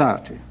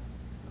society.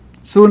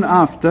 Soon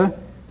after,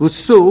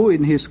 Rousseau,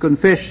 in his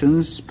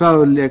Confessions,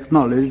 proudly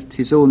acknowledged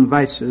his own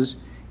vices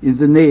in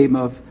the name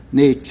of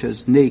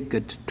nature's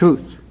naked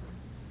truth.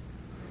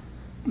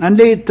 And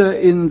later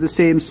in the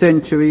same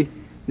century,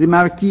 the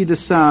Marquis de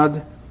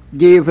Sade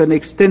gave an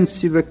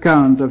extensive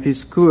account of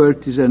his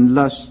cruelties and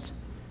lust,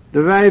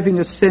 deriving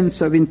a sense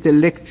of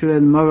intellectual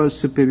and moral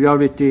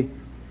superiority,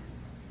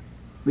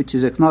 which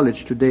is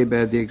acknowledged today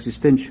by the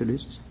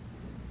existentialists,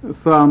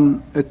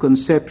 from a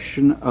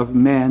conception of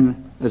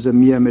man as a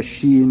mere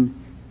machine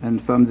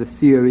and from the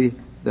theory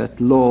that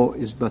law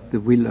is but the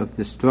will of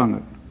the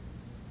stronger.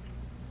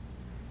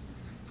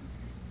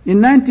 In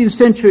 19th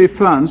century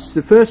France,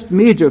 the first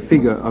major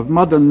figure of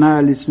modern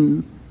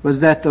nihilism was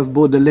that of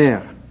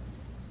Baudelaire.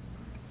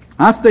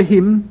 After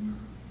him,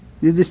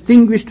 the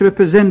distinguished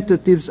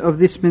representatives of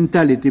this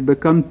mentality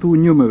become too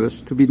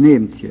numerous to be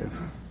named here,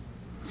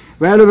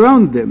 while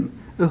around them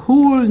a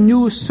whole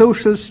new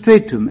social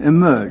stratum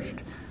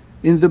emerged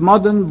in the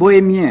modern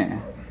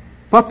bohemian,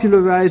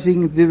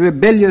 popularizing the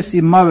rebellious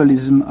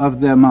immoralism of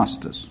their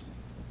masters.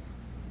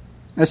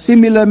 A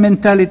similar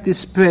mentality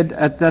spread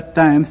at that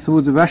time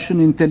through the Russian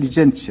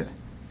intelligentsia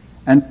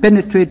and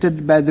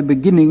penetrated by the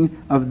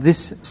beginning of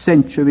this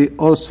century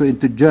also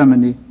into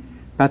Germany,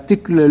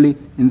 particularly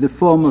in the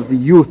form of the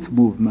youth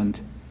movement,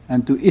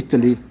 and to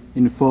Italy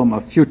in the form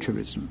of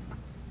futurism.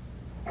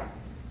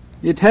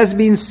 It has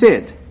been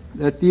said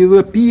that the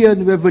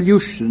European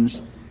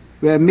revolutions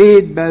were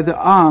made by the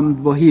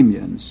armed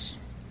Bohemians.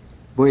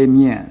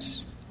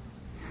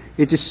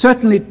 It is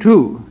certainly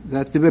true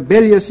that the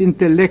rebellious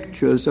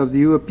intellectuals of the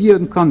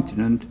European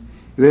continent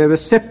were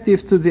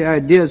receptive to the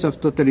ideas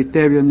of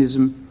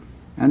totalitarianism,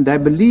 and I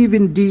believe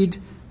indeed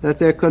that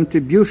their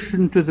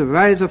contribution to the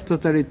rise of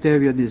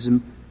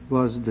totalitarianism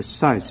was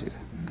decisive.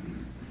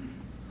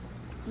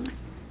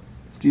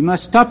 We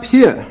must stop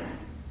here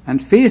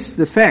and face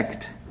the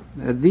fact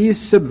that these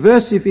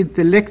subversive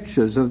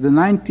intellectuals of the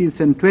 19th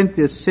and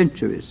 20th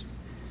centuries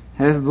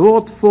have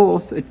brought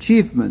forth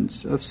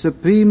achievements of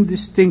supreme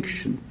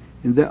distinction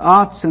in the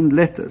arts and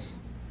letters,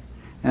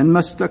 and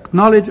must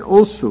acknowledge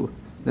also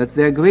that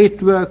their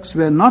great works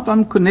were not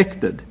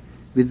unconnected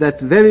with that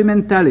very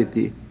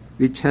mentality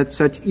which had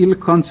such ill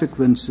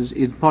consequences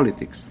in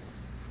politics.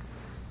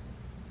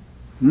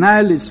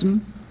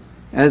 Nihilism,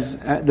 as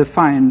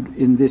defined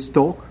in this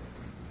talk,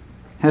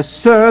 has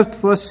served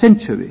for a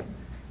century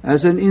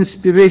as an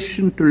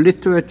inspiration to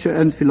literature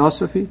and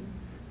philosophy,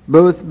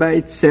 both by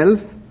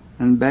itself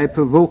and by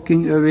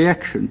provoking a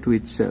reaction to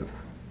itself.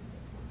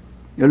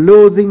 A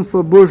loathing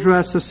for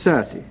bourgeois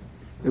society,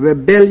 a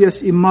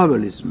rebellious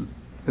immoralism,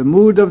 a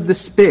mood of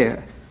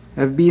despair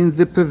have been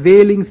the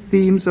prevailing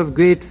themes of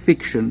great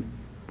fiction,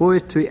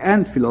 poetry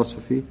and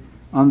philosophy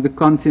on the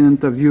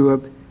continent of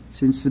Europe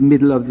since the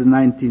middle of the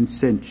 19th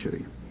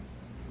century.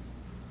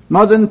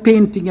 Modern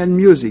painting and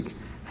music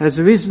has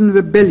risen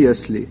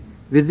rebelliously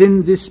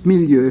within this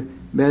milieu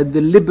by a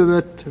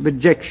deliberate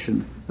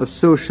rejection of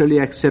socially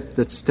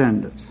accepted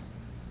standards.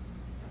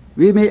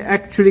 We may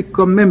actually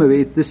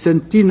commemorate the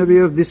centenary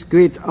of this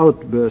great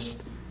outburst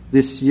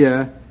this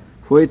year,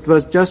 for it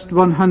was just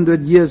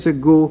 100 years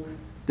ago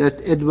that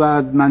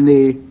Edouard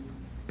Manet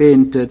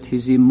painted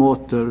his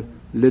immortal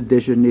Le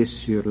Déjeuner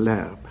sur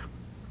l'herbe,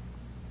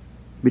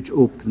 which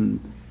opened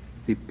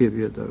the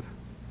period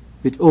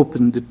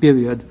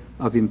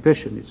of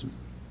Impressionism.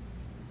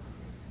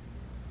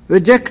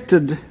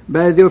 Rejected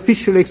by the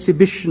official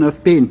exhibition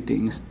of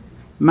paintings,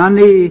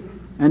 Manet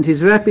and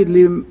his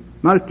rapidly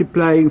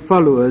multiplying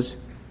followers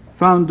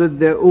founded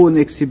their own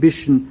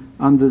exhibition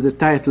under the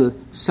title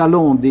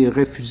Salon des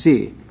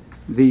Refusés,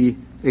 the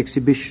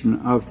exhibition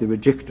of the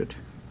rejected.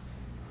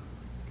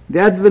 The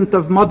advent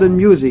of modern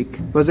music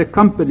was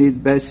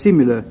accompanied by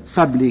similar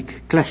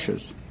public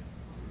clashes.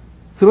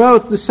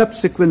 Throughout the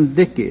subsequent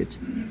decades,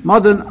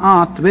 modern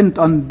art went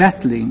on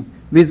battling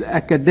with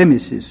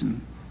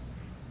academicism.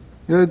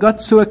 We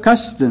got so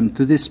accustomed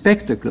to this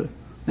spectacle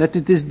that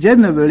it is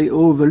generally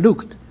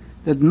overlooked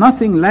that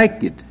nothing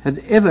like it had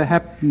ever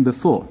happened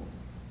before.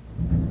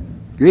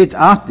 Great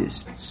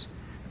artists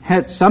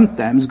had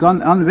sometimes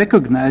gone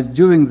unrecognized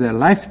during their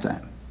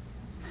lifetime,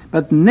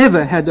 but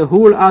never had a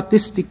whole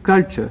artistic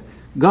culture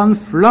gone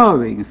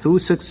flowering through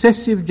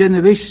successive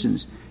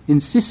generations in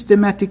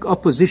systematic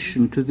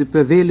opposition to the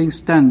prevailing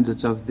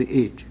standards of the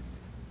age.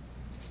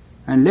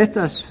 And let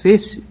us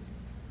face it,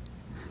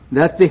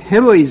 that the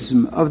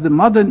heroism of the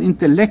modern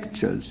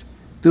intellectuals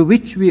to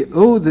which we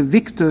owe the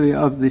victory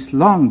of this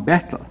long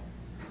battle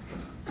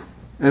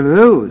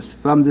arose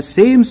from the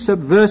same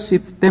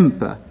subversive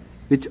temper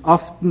which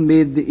often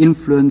made the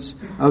influence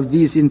of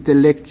these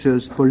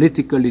intellectuals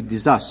politically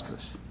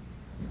disastrous.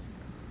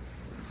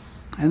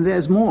 And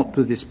there's more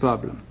to this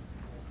problem.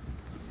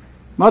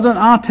 Modern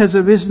art has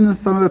arisen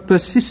from a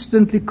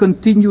persistently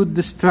continued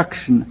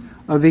destruction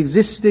of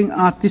existing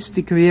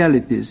artistic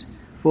realities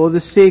for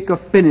the sake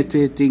of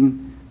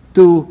penetrating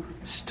to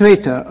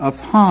strata of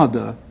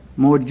harder,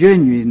 more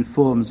genuine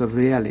forms of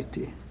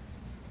reality.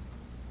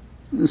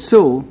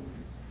 So,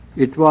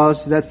 it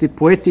was that the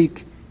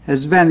poetic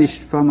has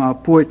vanished from our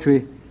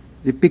poetry,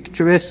 the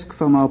picturesque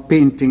from our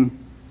painting,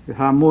 the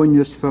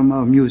harmonious from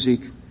our music,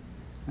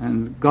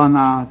 and gone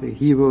are the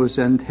heroes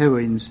and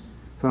heroines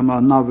from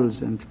our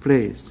novels and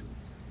plays.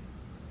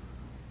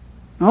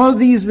 All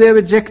these were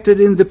rejected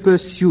in the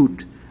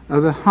pursuit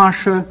of a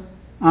harsher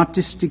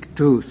artistic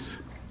truth.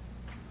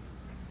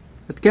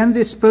 But can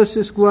this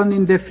process go on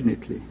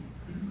indefinitely?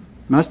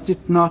 Must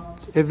it not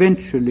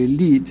eventually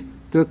lead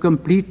to a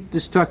complete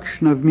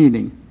destruction of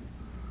meaning?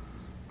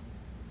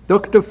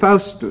 Dr.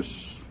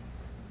 Faustus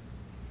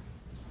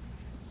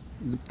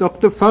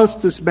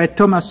by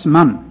Thomas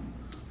Mann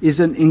is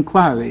an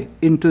inquiry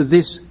into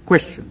this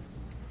question.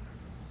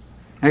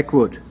 I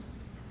quote,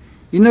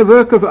 In a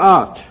work of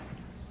art,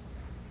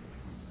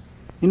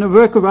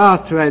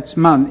 writes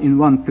Mann in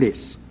one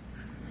place,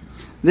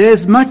 there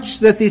is much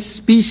that is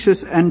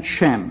specious and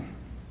sham.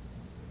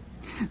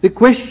 The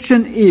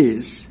question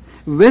is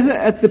whether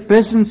at the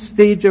present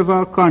stage of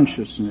our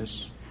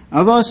consciousness,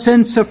 of our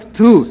sense of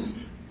truth,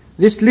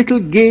 this little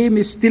game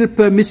is still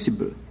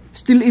permissible,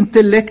 still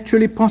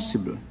intellectually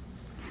possible,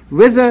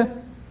 whether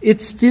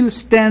it still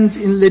stands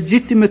in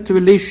legitimate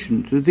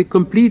relation to the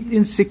complete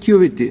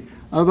insecurity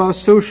of our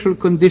social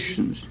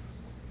conditions,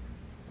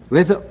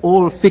 whether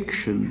all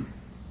fiction,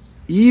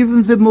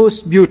 even the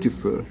most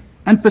beautiful,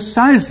 and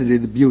precisely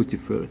the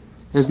beautiful,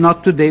 has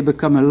not today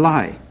become a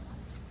lie.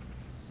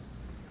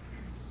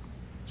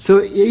 So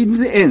in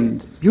the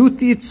end,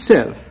 beauty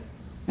itself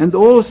and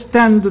all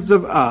standards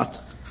of art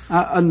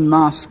are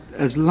unmasked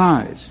as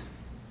lies.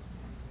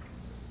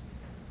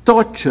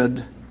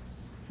 Tortured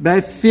by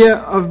fear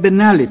of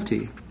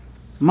banality,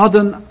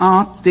 modern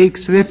art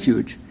takes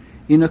refuge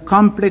in a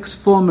complex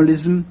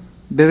formalism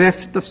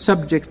bereft of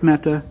subject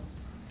matter,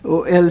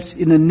 or else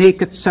in a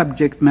naked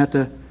subject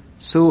matter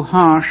so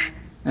harsh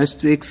as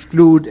to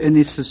exclude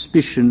any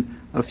suspicion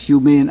of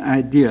humane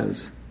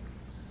ideals.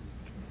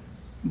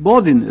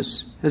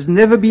 Bawdiness has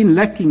never been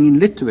lacking in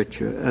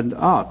literature and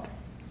art,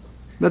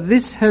 but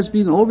this has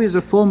been always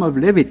a form of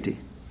levity.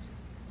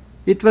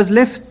 It was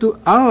left to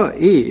our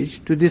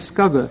age to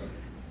discover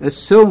a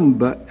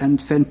somber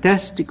and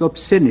fantastic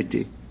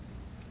obscenity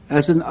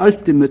as an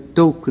ultimate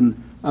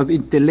token of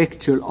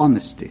intellectual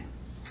honesty.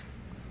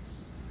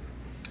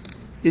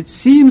 It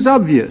seems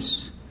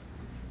obvious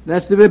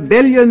that the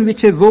rebellion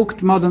which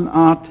evoked modern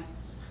art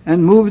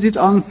and moved it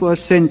on for a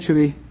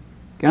century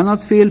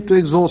cannot fail to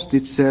exhaust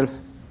itself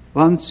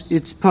once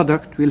its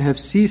product will have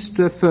ceased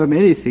to affirm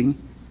anything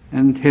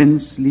and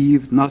hence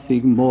leave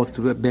nothing more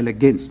to rebel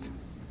against.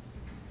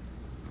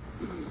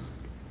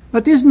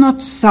 But is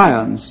not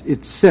science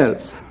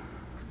itself,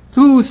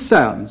 true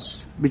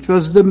science, which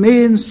was the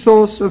main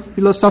source of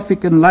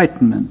philosophic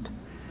enlightenment,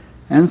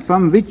 and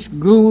from which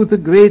grew the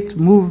great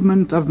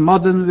movement of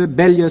modern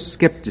rebellious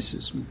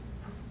skepticism,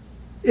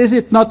 is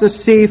it not a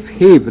safe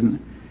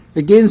haven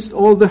against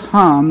all the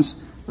harms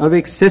of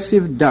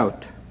excessive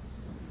doubt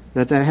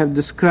that I have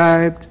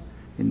described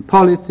in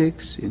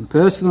politics, in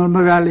personal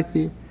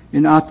morality,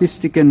 in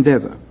artistic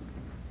endeavor?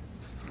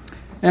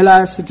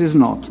 Alas, it is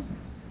not.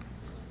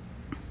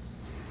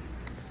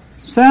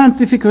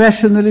 Scientific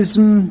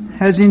rationalism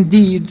has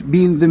indeed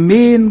been the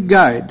main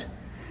guide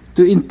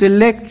to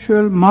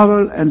intellectual,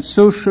 moral, and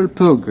social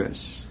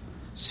progress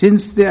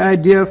since the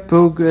idea of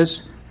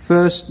progress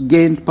first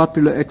gained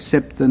popular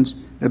acceptance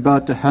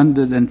about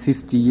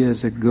 150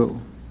 years ago.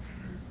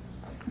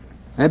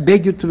 I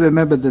beg you to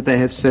remember that I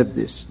have said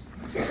this.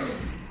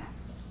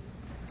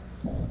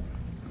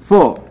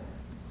 For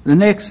the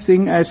next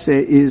thing I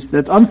say is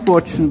that,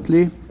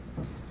 unfortunately,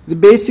 the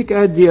basic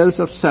ideals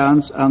of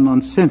science are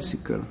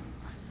nonsensical.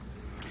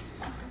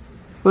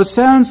 For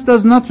science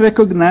does not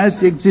recognize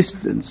the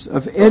existence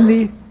of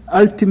any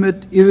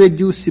ultimate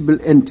irreducible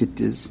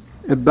entities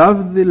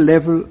above the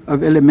level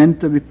of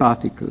elementary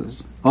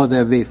particles or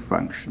their wave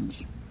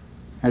functions.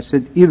 I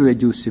said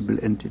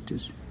irreducible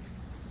entities.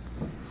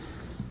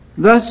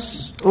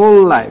 Thus,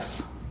 all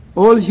life,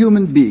 all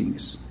human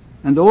beings,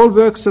 and all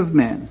works of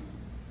man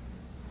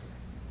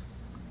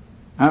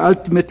are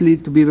ultimately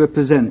to be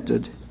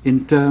represented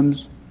in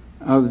terms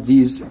of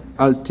these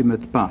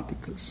ultimate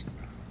particles.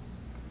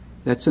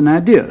 That's an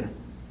ideal.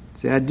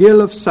 It's the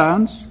ideal of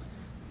science,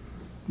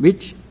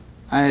 which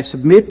I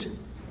submit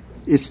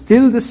is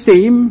still the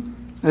same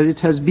as it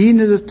has been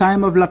at the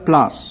time of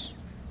Laplace,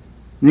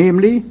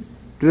 namely,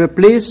 to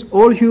replace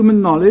all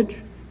human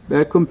knowledge by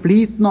a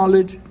complete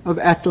knowledge of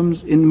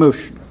atoms in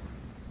motion.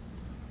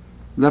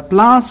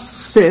 Laplace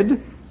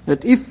said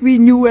that if we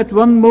knew at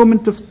one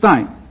moment of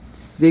time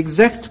the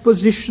exact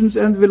positions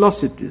and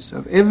velocities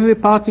of every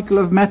particle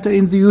of matter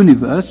in the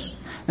universe,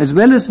 as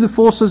well as the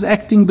forces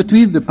acting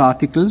between the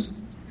particles,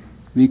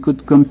 we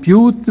could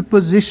compute the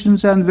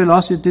positions and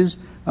velocities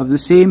of the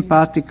same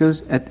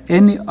particles at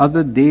any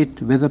other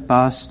date, whether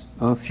past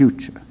or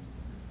future.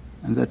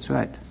 And that's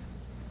right.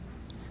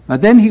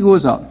 But then he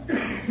goes on.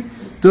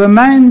 To a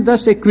mind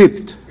thus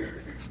equipped,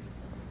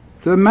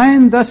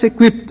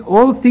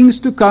 all things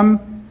to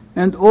come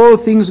and all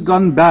things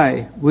gone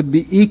by would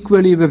be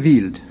equally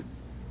revealed.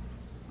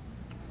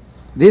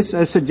 This,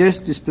 I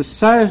suggest, is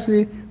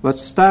precisely what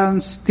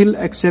science still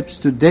accepts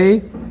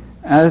today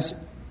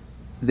as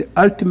the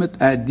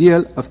ultimate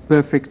ideal of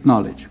perfect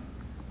knowledge.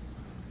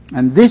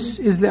 And this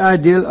is the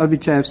ideal of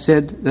which I have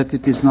said that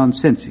it is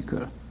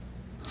nonsensical.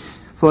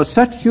 For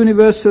such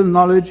universal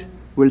knowledge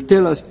will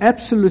tell us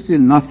absolutely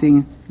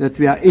nothing that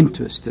we are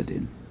interested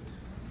in.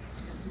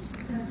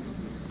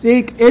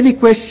 Take any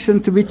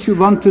question to which you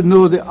want to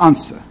know the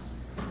answer.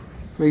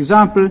 For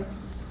example,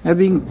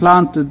 having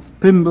planted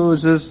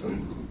primroses,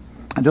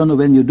 I don't know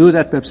when you do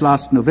that, perhaps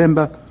last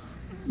November,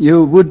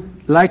 you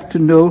would like to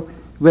know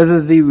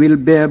whether they will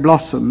bear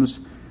blossoms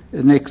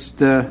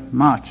next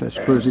March, I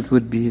suppose it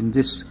would be in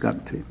this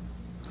country.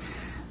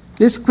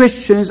 This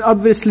question is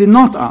obviously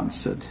not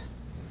answered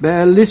by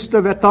a list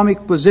of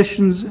atomic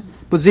positions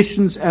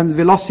and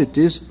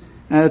velocities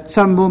at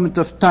some moment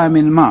of time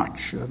in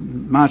March the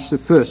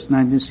 1st,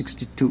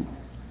 1962.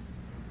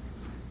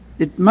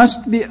 It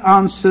must be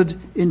answered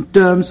in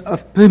terms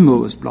of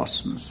primrose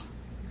blossoms.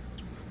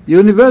 The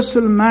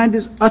universal mind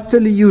is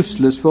utterly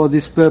useless for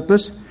this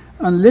purpose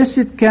unless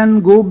it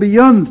can go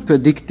beyond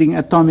predicting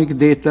atomic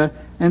data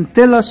and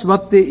tell us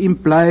what they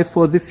imply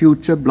for the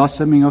future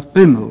blossoming of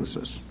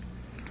primroses.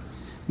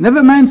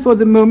 Never mind for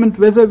the moment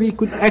whether we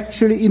could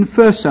actually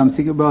infer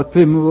something about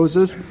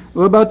primroses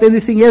or about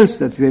anything else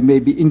that we may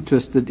be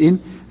interested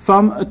in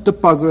from a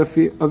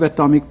topography of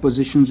atomic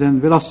positions and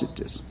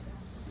velocities.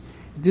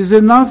 It is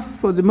enough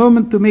for the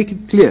moment to make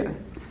it clear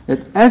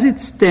that as it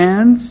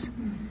stands,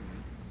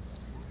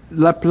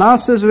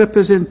 Laplace's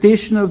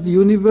representation of the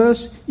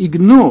universe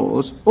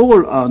ignores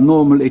all our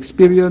normal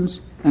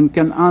experience and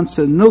can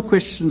answer no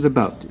questions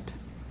about it.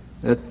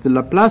 That the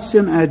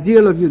Laplacian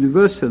ideal of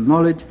universal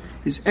knowledge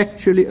is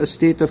actually a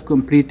state of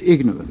complete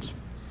ignorance.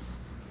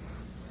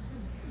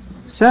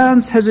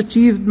 Science has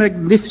achieved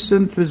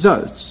magnificent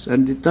results,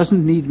 and it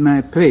doesn't need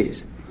my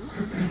praise,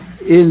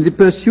 in the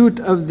pursuit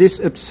of this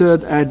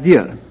absurd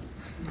ideal.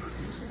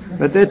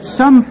 But at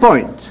some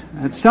point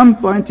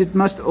it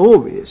must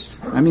always,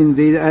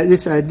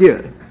 this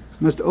idea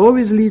must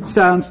always lead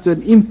science to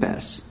an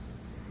impasse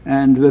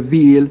and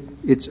reveal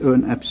its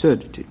own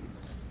absurdity.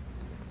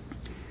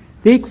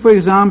 Take, for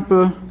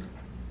example,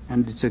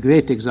 and it's a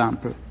great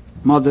example,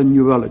 modern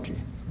neurology.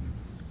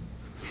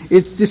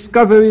 Its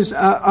discoveries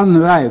are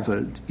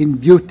unrivaled in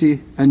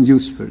beauty and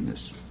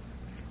usefulness.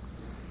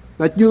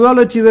 But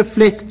neurology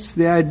reflects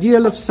the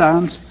ideal of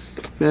science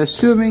by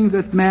assuming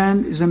that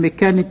man is a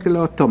mechanical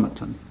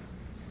automaton,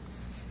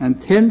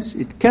 and hence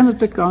it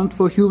cannot account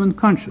for human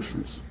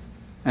consciousness,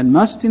 and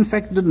must in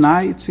fact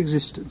deny its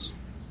existence.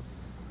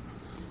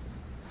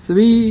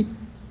 3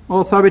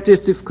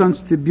 authoritative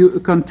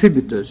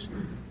contributors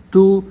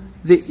to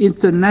the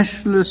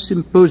International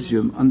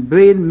Symposium on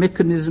Brain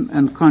Mechanism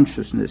and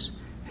Consciousness,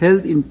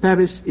 held in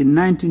Paris in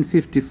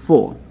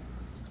 1954,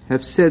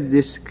 have said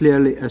this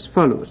clearly as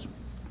follows.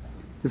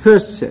 The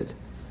first said,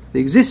 "The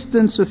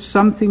existence of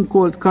something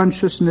called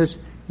consciousness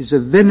is a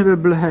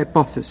venerable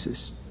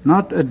hypothesis,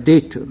 not a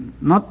datum,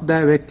 not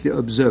directly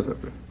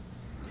observable."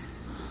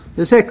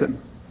 The second,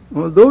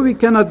 "Although we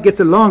cannot get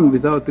along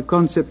without the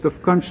concept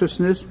of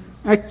consciousness,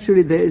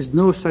 actually there is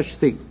no such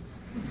thing."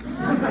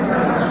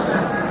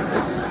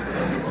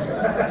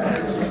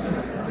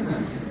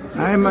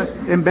 I am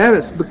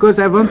embarrassed because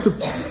I want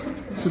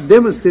to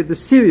demonstrate the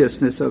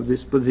seriousness of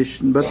this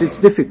position, but it's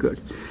difficult.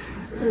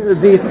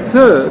 The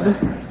third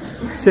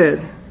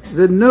said,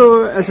 "The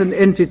knower as an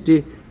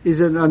entity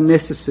is an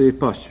unnecessary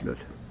postulate."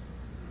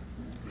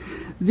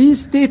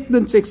 These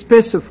statements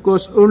express, of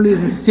course, only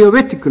the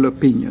theoretical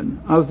opinion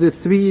of the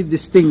 3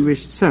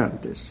 distinguished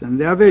scientists, and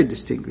they are very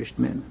distinguished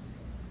men.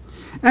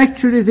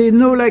 Actually, they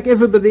know, like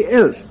everybody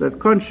else, that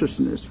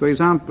consciousness, for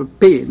example,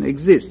 pain,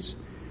 exists,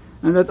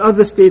 and that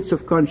other states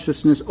of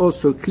consciousness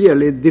also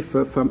clearly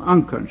differ from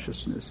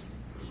unconsciousness.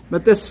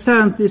 But as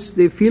scientists,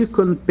 they feel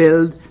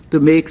compelled to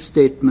make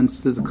statements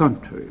to the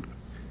contrary.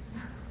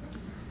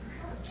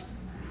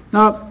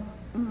 Now,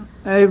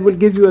 I will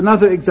give you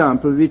another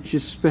example, which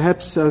is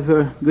perhaps of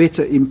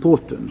greater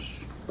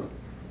importance.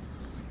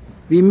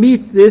 We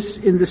meet this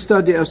in the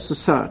study of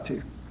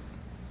society.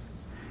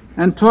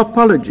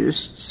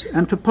 Anthropologists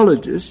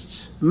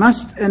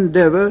must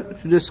endeavor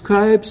to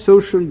describe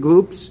social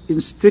groups in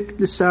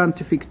strictly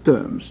scientific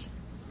terms,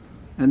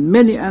 and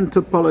many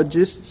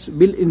anthropologists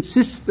will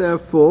insist,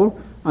 therefore,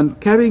 on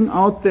carrying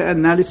out their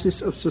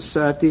analysis of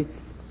society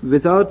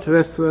without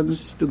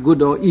reference to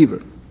good or evil.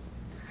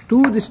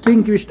 2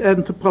 distinguished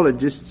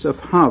anthropologists of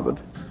Harvard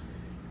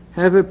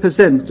have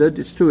represented,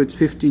 it's true it's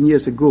 15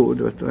 years ago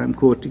that I'm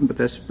quoting,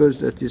 but I suppose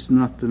that is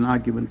not an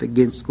argument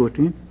against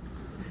quoting it,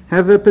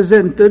 have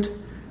represented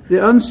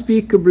the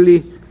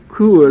unspeakably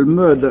cruel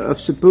murder of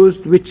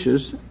supposed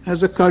witches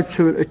as a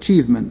cultural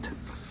achievement.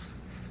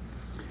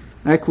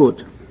 I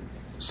quote,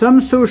 "Some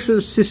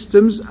social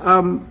systems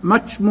are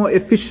much more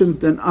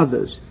efficient than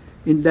others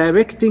in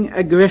directing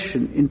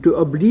aggression into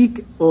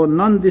oblique or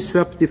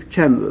non-disruptive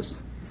channels.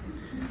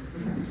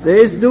 There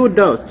is no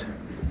doubt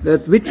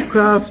that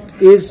witchcraft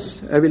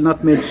is," I will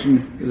not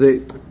mention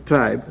the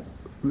tribe,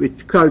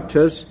 "which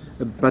cultures,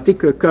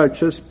 particular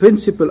cultures'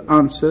 principal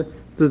answer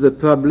to the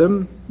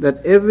problem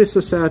that every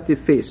society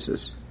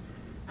faces,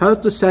 how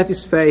to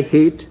satisfy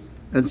hate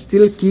and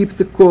still keep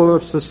the core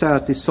of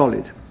society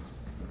solid."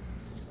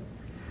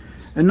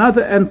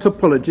 Another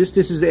anthropologist,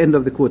 this is the end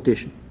of the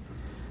quotation,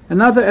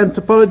 another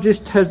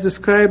anthropologist has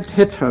described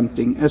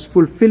headhunting as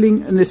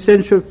fulfilling an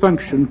essential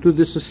function to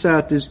the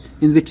societies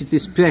in which it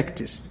is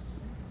practiced.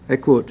 I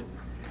quote,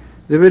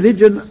 "The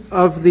religion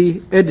of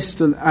the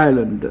Eddystone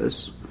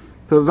Islanders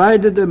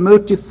provided a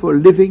motive for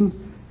living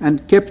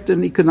and kept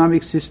an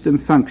economic system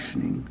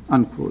functioning,"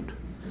 unquote.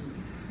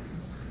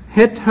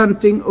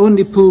 Headhunting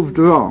only proved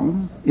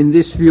wrong in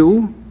this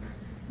view,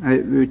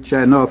 which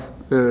I now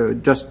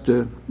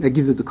I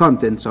give you the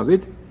contents of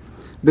it,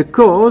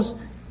 because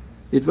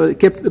it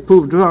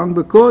proved wrong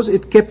because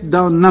it kept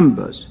down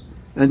numbers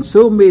and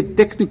so made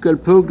technical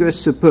progress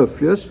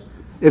superfluous,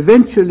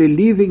 eventually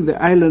leaving the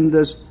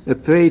islanders a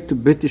prey to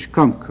British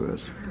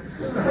conquerors.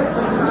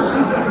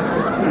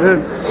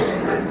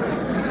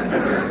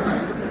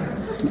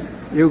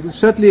 You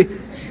certainly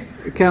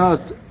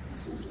cannot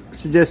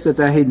suggest that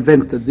I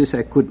invented this.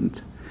 I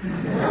couldn't.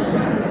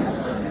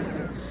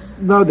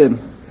 Now then,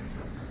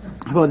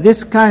 for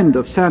this kind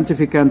of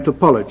scientific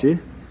anthropology,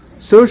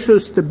 social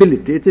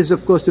stability, it is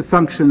of course the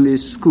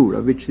functionalist school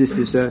of which this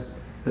is an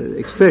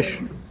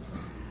expression.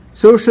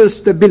 Social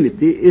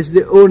stability is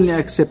the only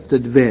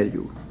accepted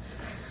value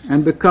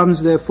and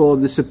becomes therefore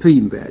the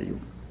supreme value.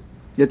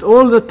 Yet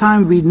all the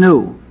time we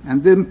know,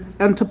 and the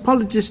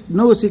anthropologist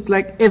knows it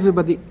like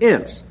everybody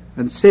else,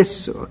 and says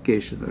so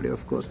occasionally,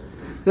 of course,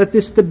 that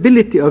the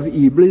stability of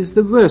evil is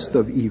the worst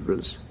of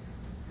evils.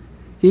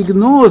 He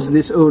ignores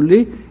this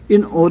only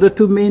in order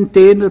to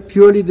maintain a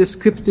purely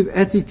descriptive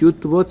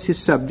attitude towards his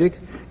subject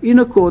in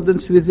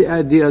accordance with the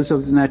ideals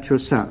of the natural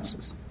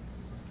sciences.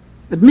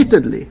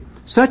 Admittedly,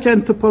 such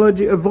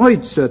anthropology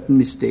avoids certain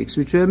mistakes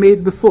which were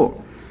made before.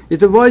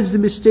 It avoids the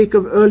mistake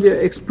of earlier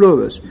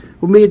explorers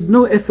who made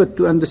no effort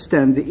to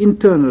understand the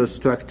internal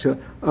structure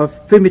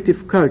of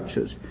primitive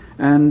cultures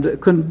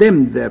and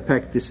condemned their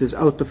practices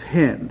out of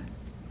hand.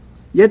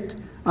 Yet,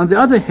 on the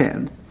other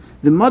hand,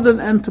 the modern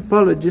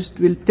anthropologist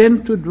will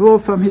tend to draw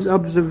from his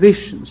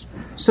observations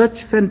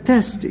such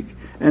fantastic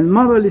and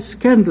morally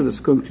scandalous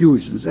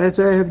conclusions as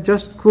I have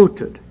just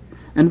quoted.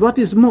 And what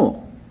is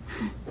more,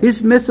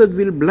 his method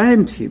will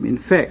blind him, in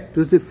fact,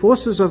 to the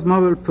forces of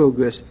moral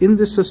progress in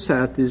the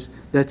societies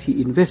that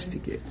he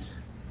investigates.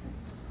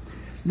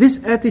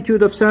 This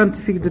attitude of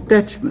scientific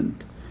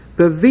detachment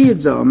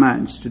pervades our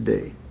minds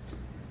today.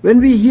 When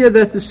we hear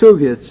that the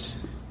Soviets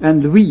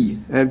and we,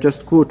 I have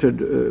just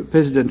quoted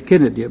President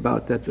Kennedy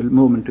about that a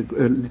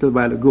little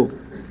while ago,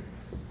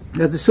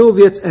 that the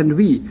Soviets and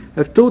we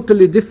have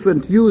totally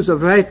different views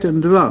of right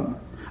and wrong,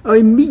 our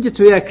immediate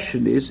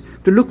reaction is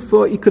to look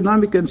for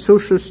economic and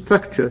social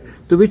structure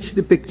to which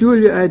the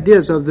peculiar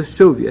ideas of the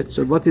Soviets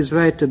of what is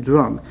right and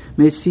wrong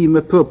may seem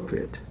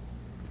appropriate.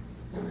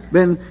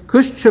 When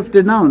Khrushchev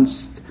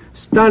denounced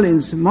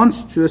Stalin's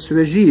monstrous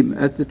regime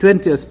at the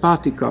 20th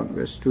Party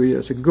Congress 2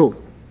 years ago,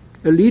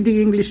 a leading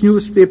English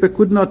newspaper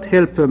could not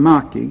help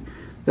remarking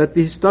that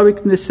the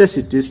historic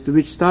necessities to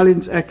which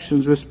Stalin's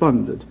actions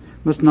responded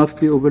must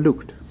not be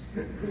overlooked.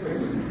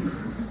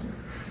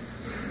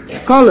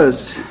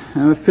 Scholars,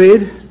 I'm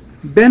afraid,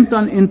 bent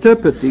on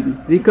interpreting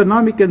the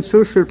economic and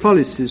social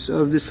policies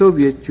of the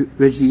Soviet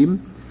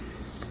regime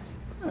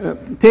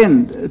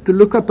tend to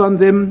look upon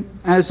them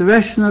as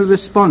rational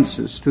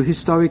responses to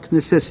historic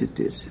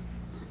necessities,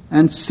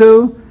 and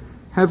so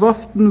have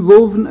often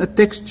woven a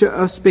texture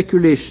of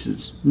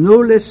speculations no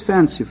less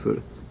fanciful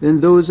than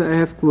those I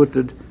have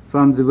quoted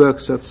from the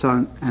works of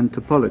some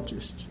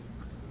anthropologists.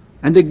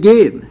 And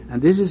again,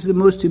 and this is the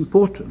most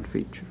important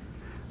feature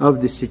of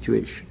this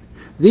situation,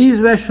 these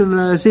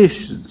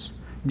rationalizations,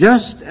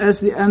 just as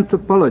the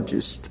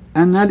anthropologist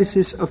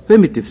analysis of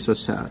primitive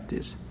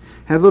societies,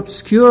 have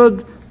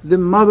obscured the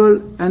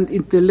moral and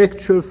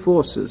intellectual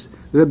forces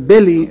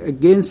rebelling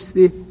against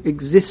the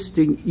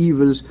existing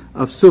evils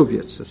of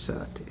Soviet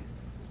society.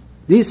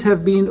 These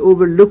have been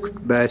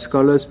overlooked by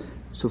scholars,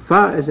 so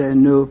far as I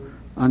know,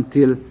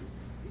 until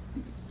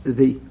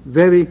the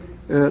very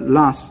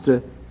last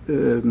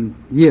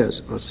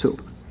years or so.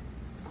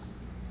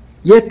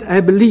 Yet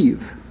I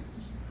believe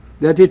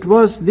that it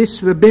was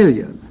this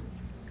rebellion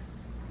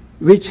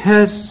which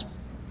has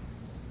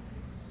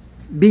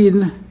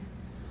been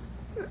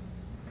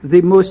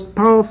the most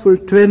powerful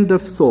trend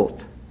of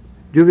thought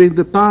during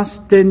the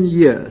past 10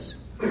 years,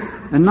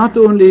 and not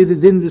only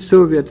within the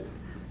Soviet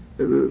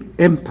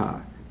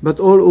empire, but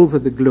all over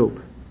the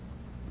globe.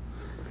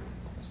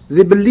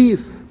 The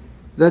belief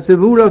that the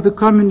rule of the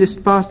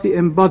Communist Party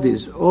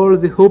embodies all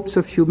the hopes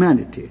of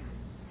humanity,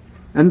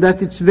 and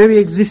that its very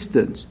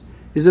existence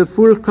is a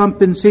full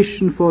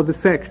compensation for the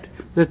fact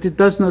that it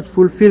does not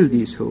fulfill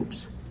these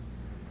hopes,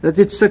 that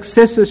its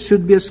successes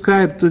should be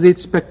ascribed to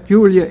its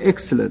peculiar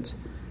excellence,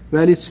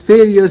 while its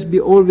failures be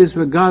always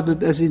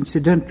regarded as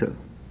incidental.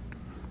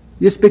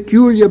 This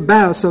peculiar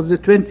bias of the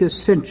 20th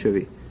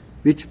century,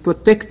 which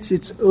protects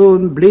its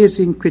own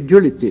blazing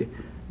credulity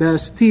by a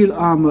steel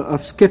armor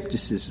of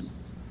skepticism,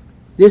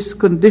 this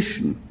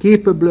condition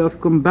capable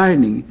of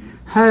combining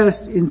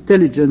highest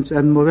intelligence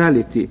and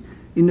morality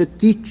in a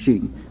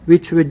teaching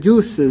which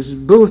reduces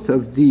both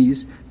of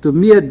these to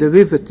mere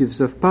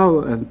derivatives of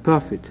power and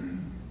profit,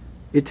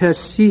 it has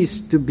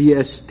ceased to be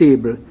as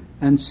stable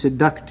and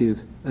seductive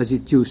as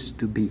it used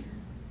to be.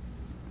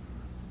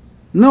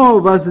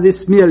 Nor was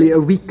this merely a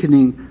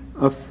weakening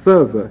of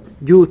fervor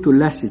due to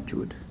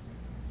lassitude.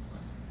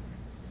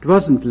 It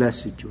wasn't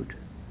lassitude.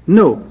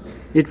 No,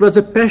 it was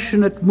a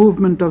passionate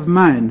movement of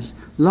minds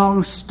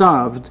long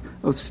starved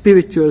of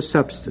spiritual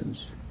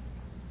substance.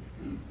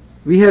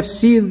 We have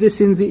seen this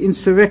in the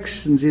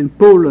insurrections in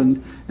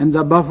Poland and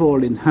above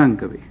all in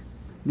Hungary.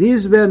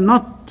 These were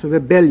not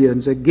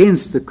rebellions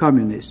against the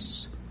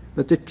communists,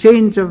 but a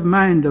change of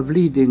mind of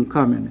leading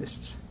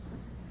communists.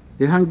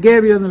 The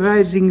Hungarian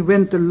rising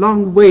went a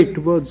long way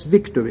towards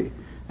victory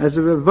as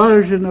a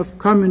revulsion of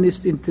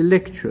communist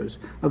intellectuals,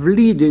 of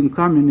leading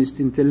communist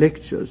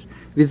intellectuals,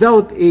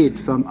 without aid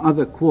from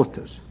other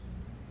quarters.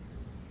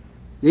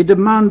 They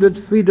demanded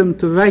freedom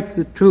to write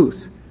the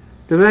truth,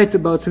 to write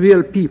about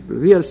real people,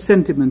 real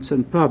sentiments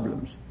and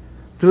problems,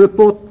 to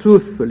report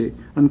truthfully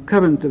on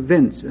current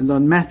events and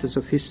on matters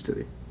of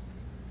history.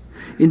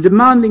 In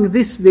demanding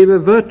this, they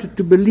reverted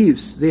to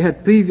beliefs they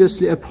had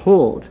previously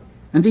abhorred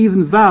and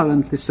even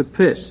violently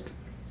suppressed.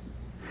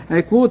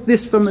 I quote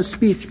this from a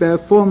speech by a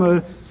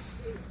former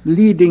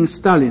leading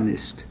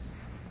Stalinist,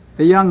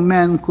 a young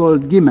man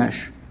called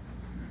Gimas,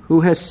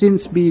 who has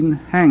since been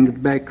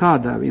hanged by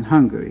Kadar in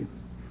Hungary.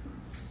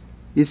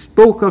 He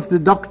spoke of the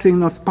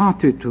doctrine of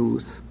party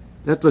truth,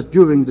 that was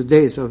during the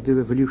days of the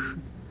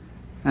revolution,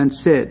 and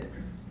said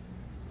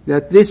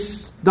that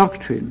this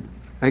doctrine,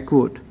 I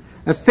quote,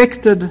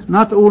 affected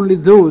not only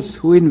those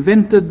who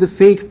invented the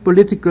faked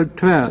political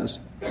trials,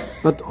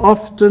 but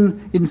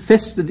often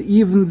infested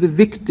even the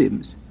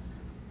victims.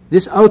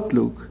 This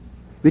outlook,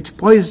 which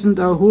poisoned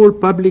our whole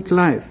public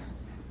life,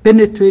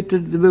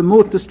 penetrated the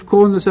remotest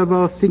corners of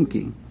our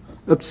thinking,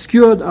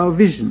 obscured our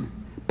vision,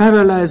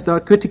 paralyzed our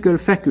critical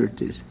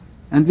faculties,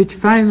 and which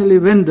finally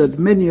rendered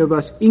many of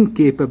us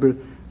incapable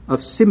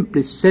of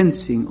simply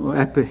sensing or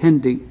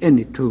apprehending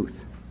any truth.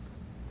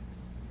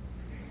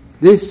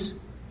 This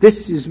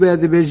is where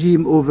the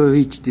regime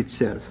overreached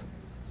itself.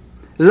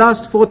 The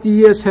last 40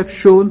 years have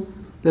shown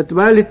that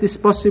while it is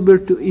possible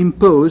to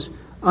impose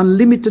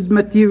unlimited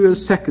material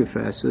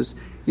sacrifices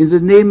in the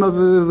name of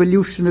a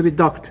revolutionary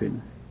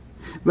doctrine,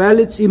 while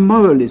its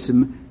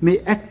immoralism may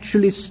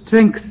actually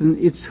strengthen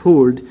its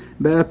hold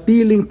by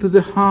appealing to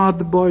the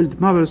hard-boiled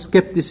moral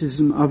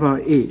skepticism of our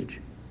age,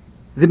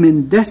 the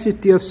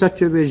mendacity of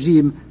such a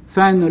regime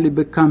finally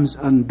becomes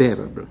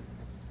unbearable.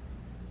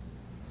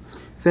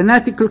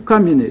 Fanatical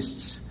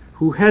communists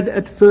who had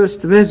at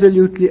first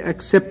resolutely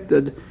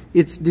accepted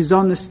its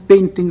dishonest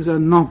paintings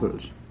and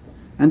novels,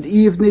 and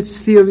even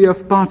its theory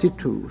of party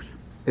truth,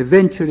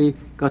 eventually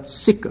got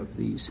sick of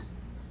these.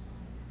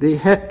 They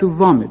had to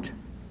vomit.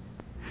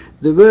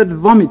 The word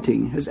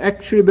vomiting has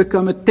actually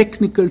become a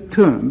technical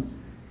term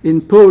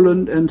in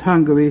Poland and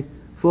Hungary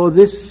for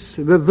this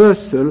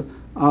reversal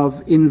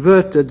of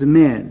inverted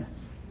man,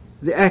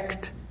 the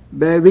act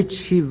by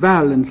which he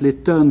violently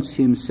turns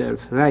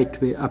himself right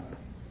way up.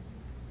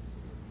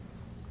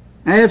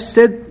 I have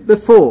said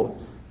before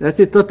that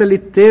the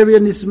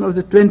totalitarianism of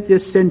the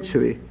 20th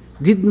century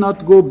did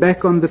not go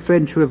back on the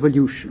French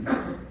Revolution,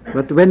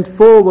 but went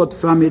forward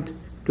from it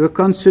to a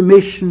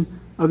consummation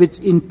of its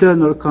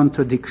internal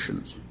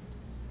contradictions.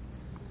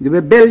 The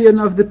rebellion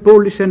of the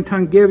Polish and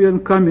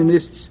Hungarian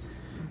communists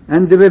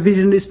and the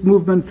revisionist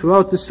movement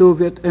throughout the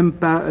Soviet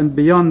Empire and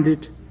beyond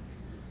it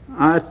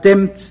are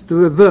attempts to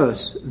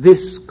reverse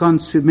this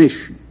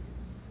consummation.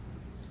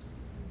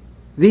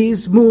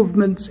 These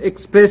movements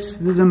express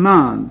the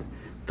demand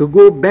to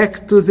go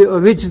back to the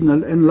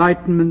original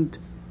Enlightenment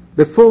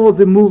before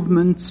the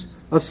movements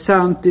of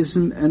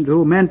scientism and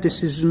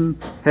romanticism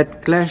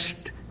had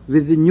clashed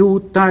with the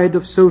new tide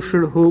of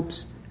social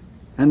hopes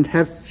and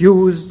have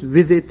fused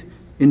with it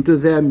into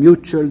their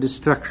mutual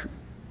destruction.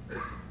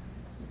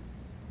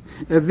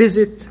 A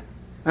visit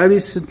I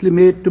recently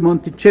made to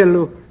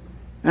Monticello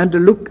and a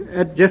look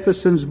at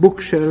Jefferson's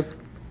bookshelf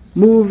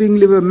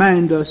movingly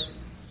remind us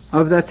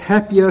of that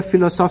happier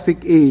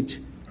philosophic age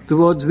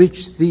towards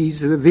which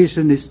these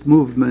revisionist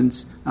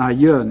movements are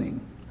yearning.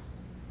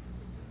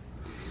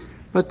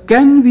 But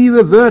can we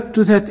revert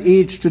to that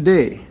age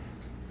today?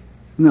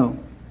 No.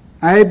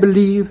 I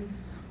believe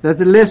that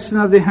the lesson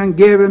of the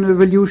Hungarian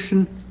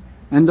Revolution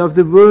and of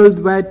the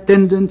worldwide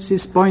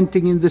tendencies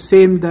pointing in the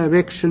same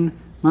direction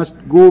must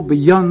go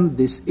beyond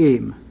this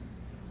aim.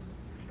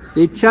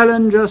 They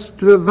challenge us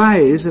to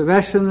revise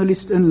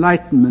rationalist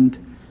enlightenment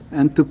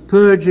and to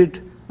purge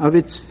it of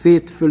its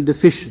fateful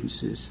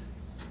deficiencies.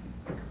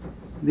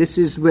 This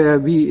is where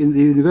we in the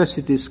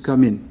universities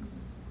come in.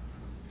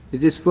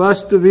 It is for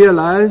us to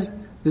realize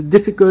the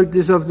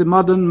difficulties of the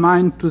modern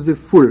mind to the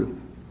full,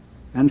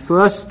 and for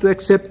us to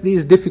accept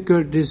these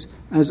difficulties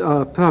as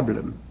our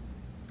problem.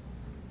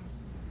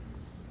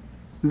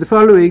 In the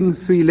following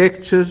 3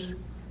 lectures,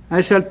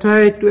 I shall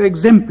try to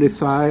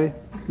exemplify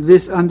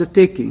this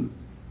undertaking.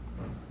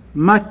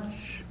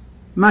 Much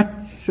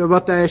of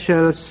what I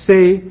shall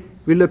say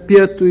will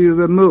appear to you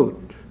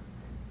remote,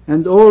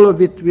 and all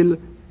of it will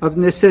of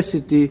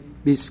necessity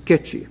be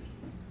sketchy.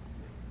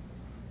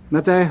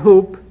 But I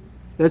hope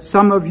that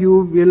some of you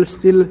will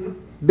still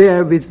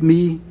bear with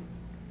me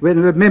when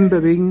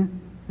remembering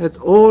that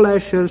all I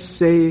shall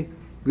say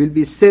will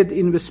be said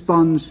in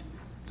response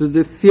to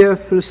the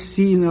fearful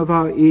scene of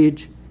our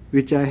age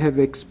which I have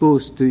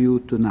exposed to you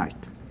tonight.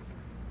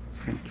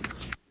 Thank you.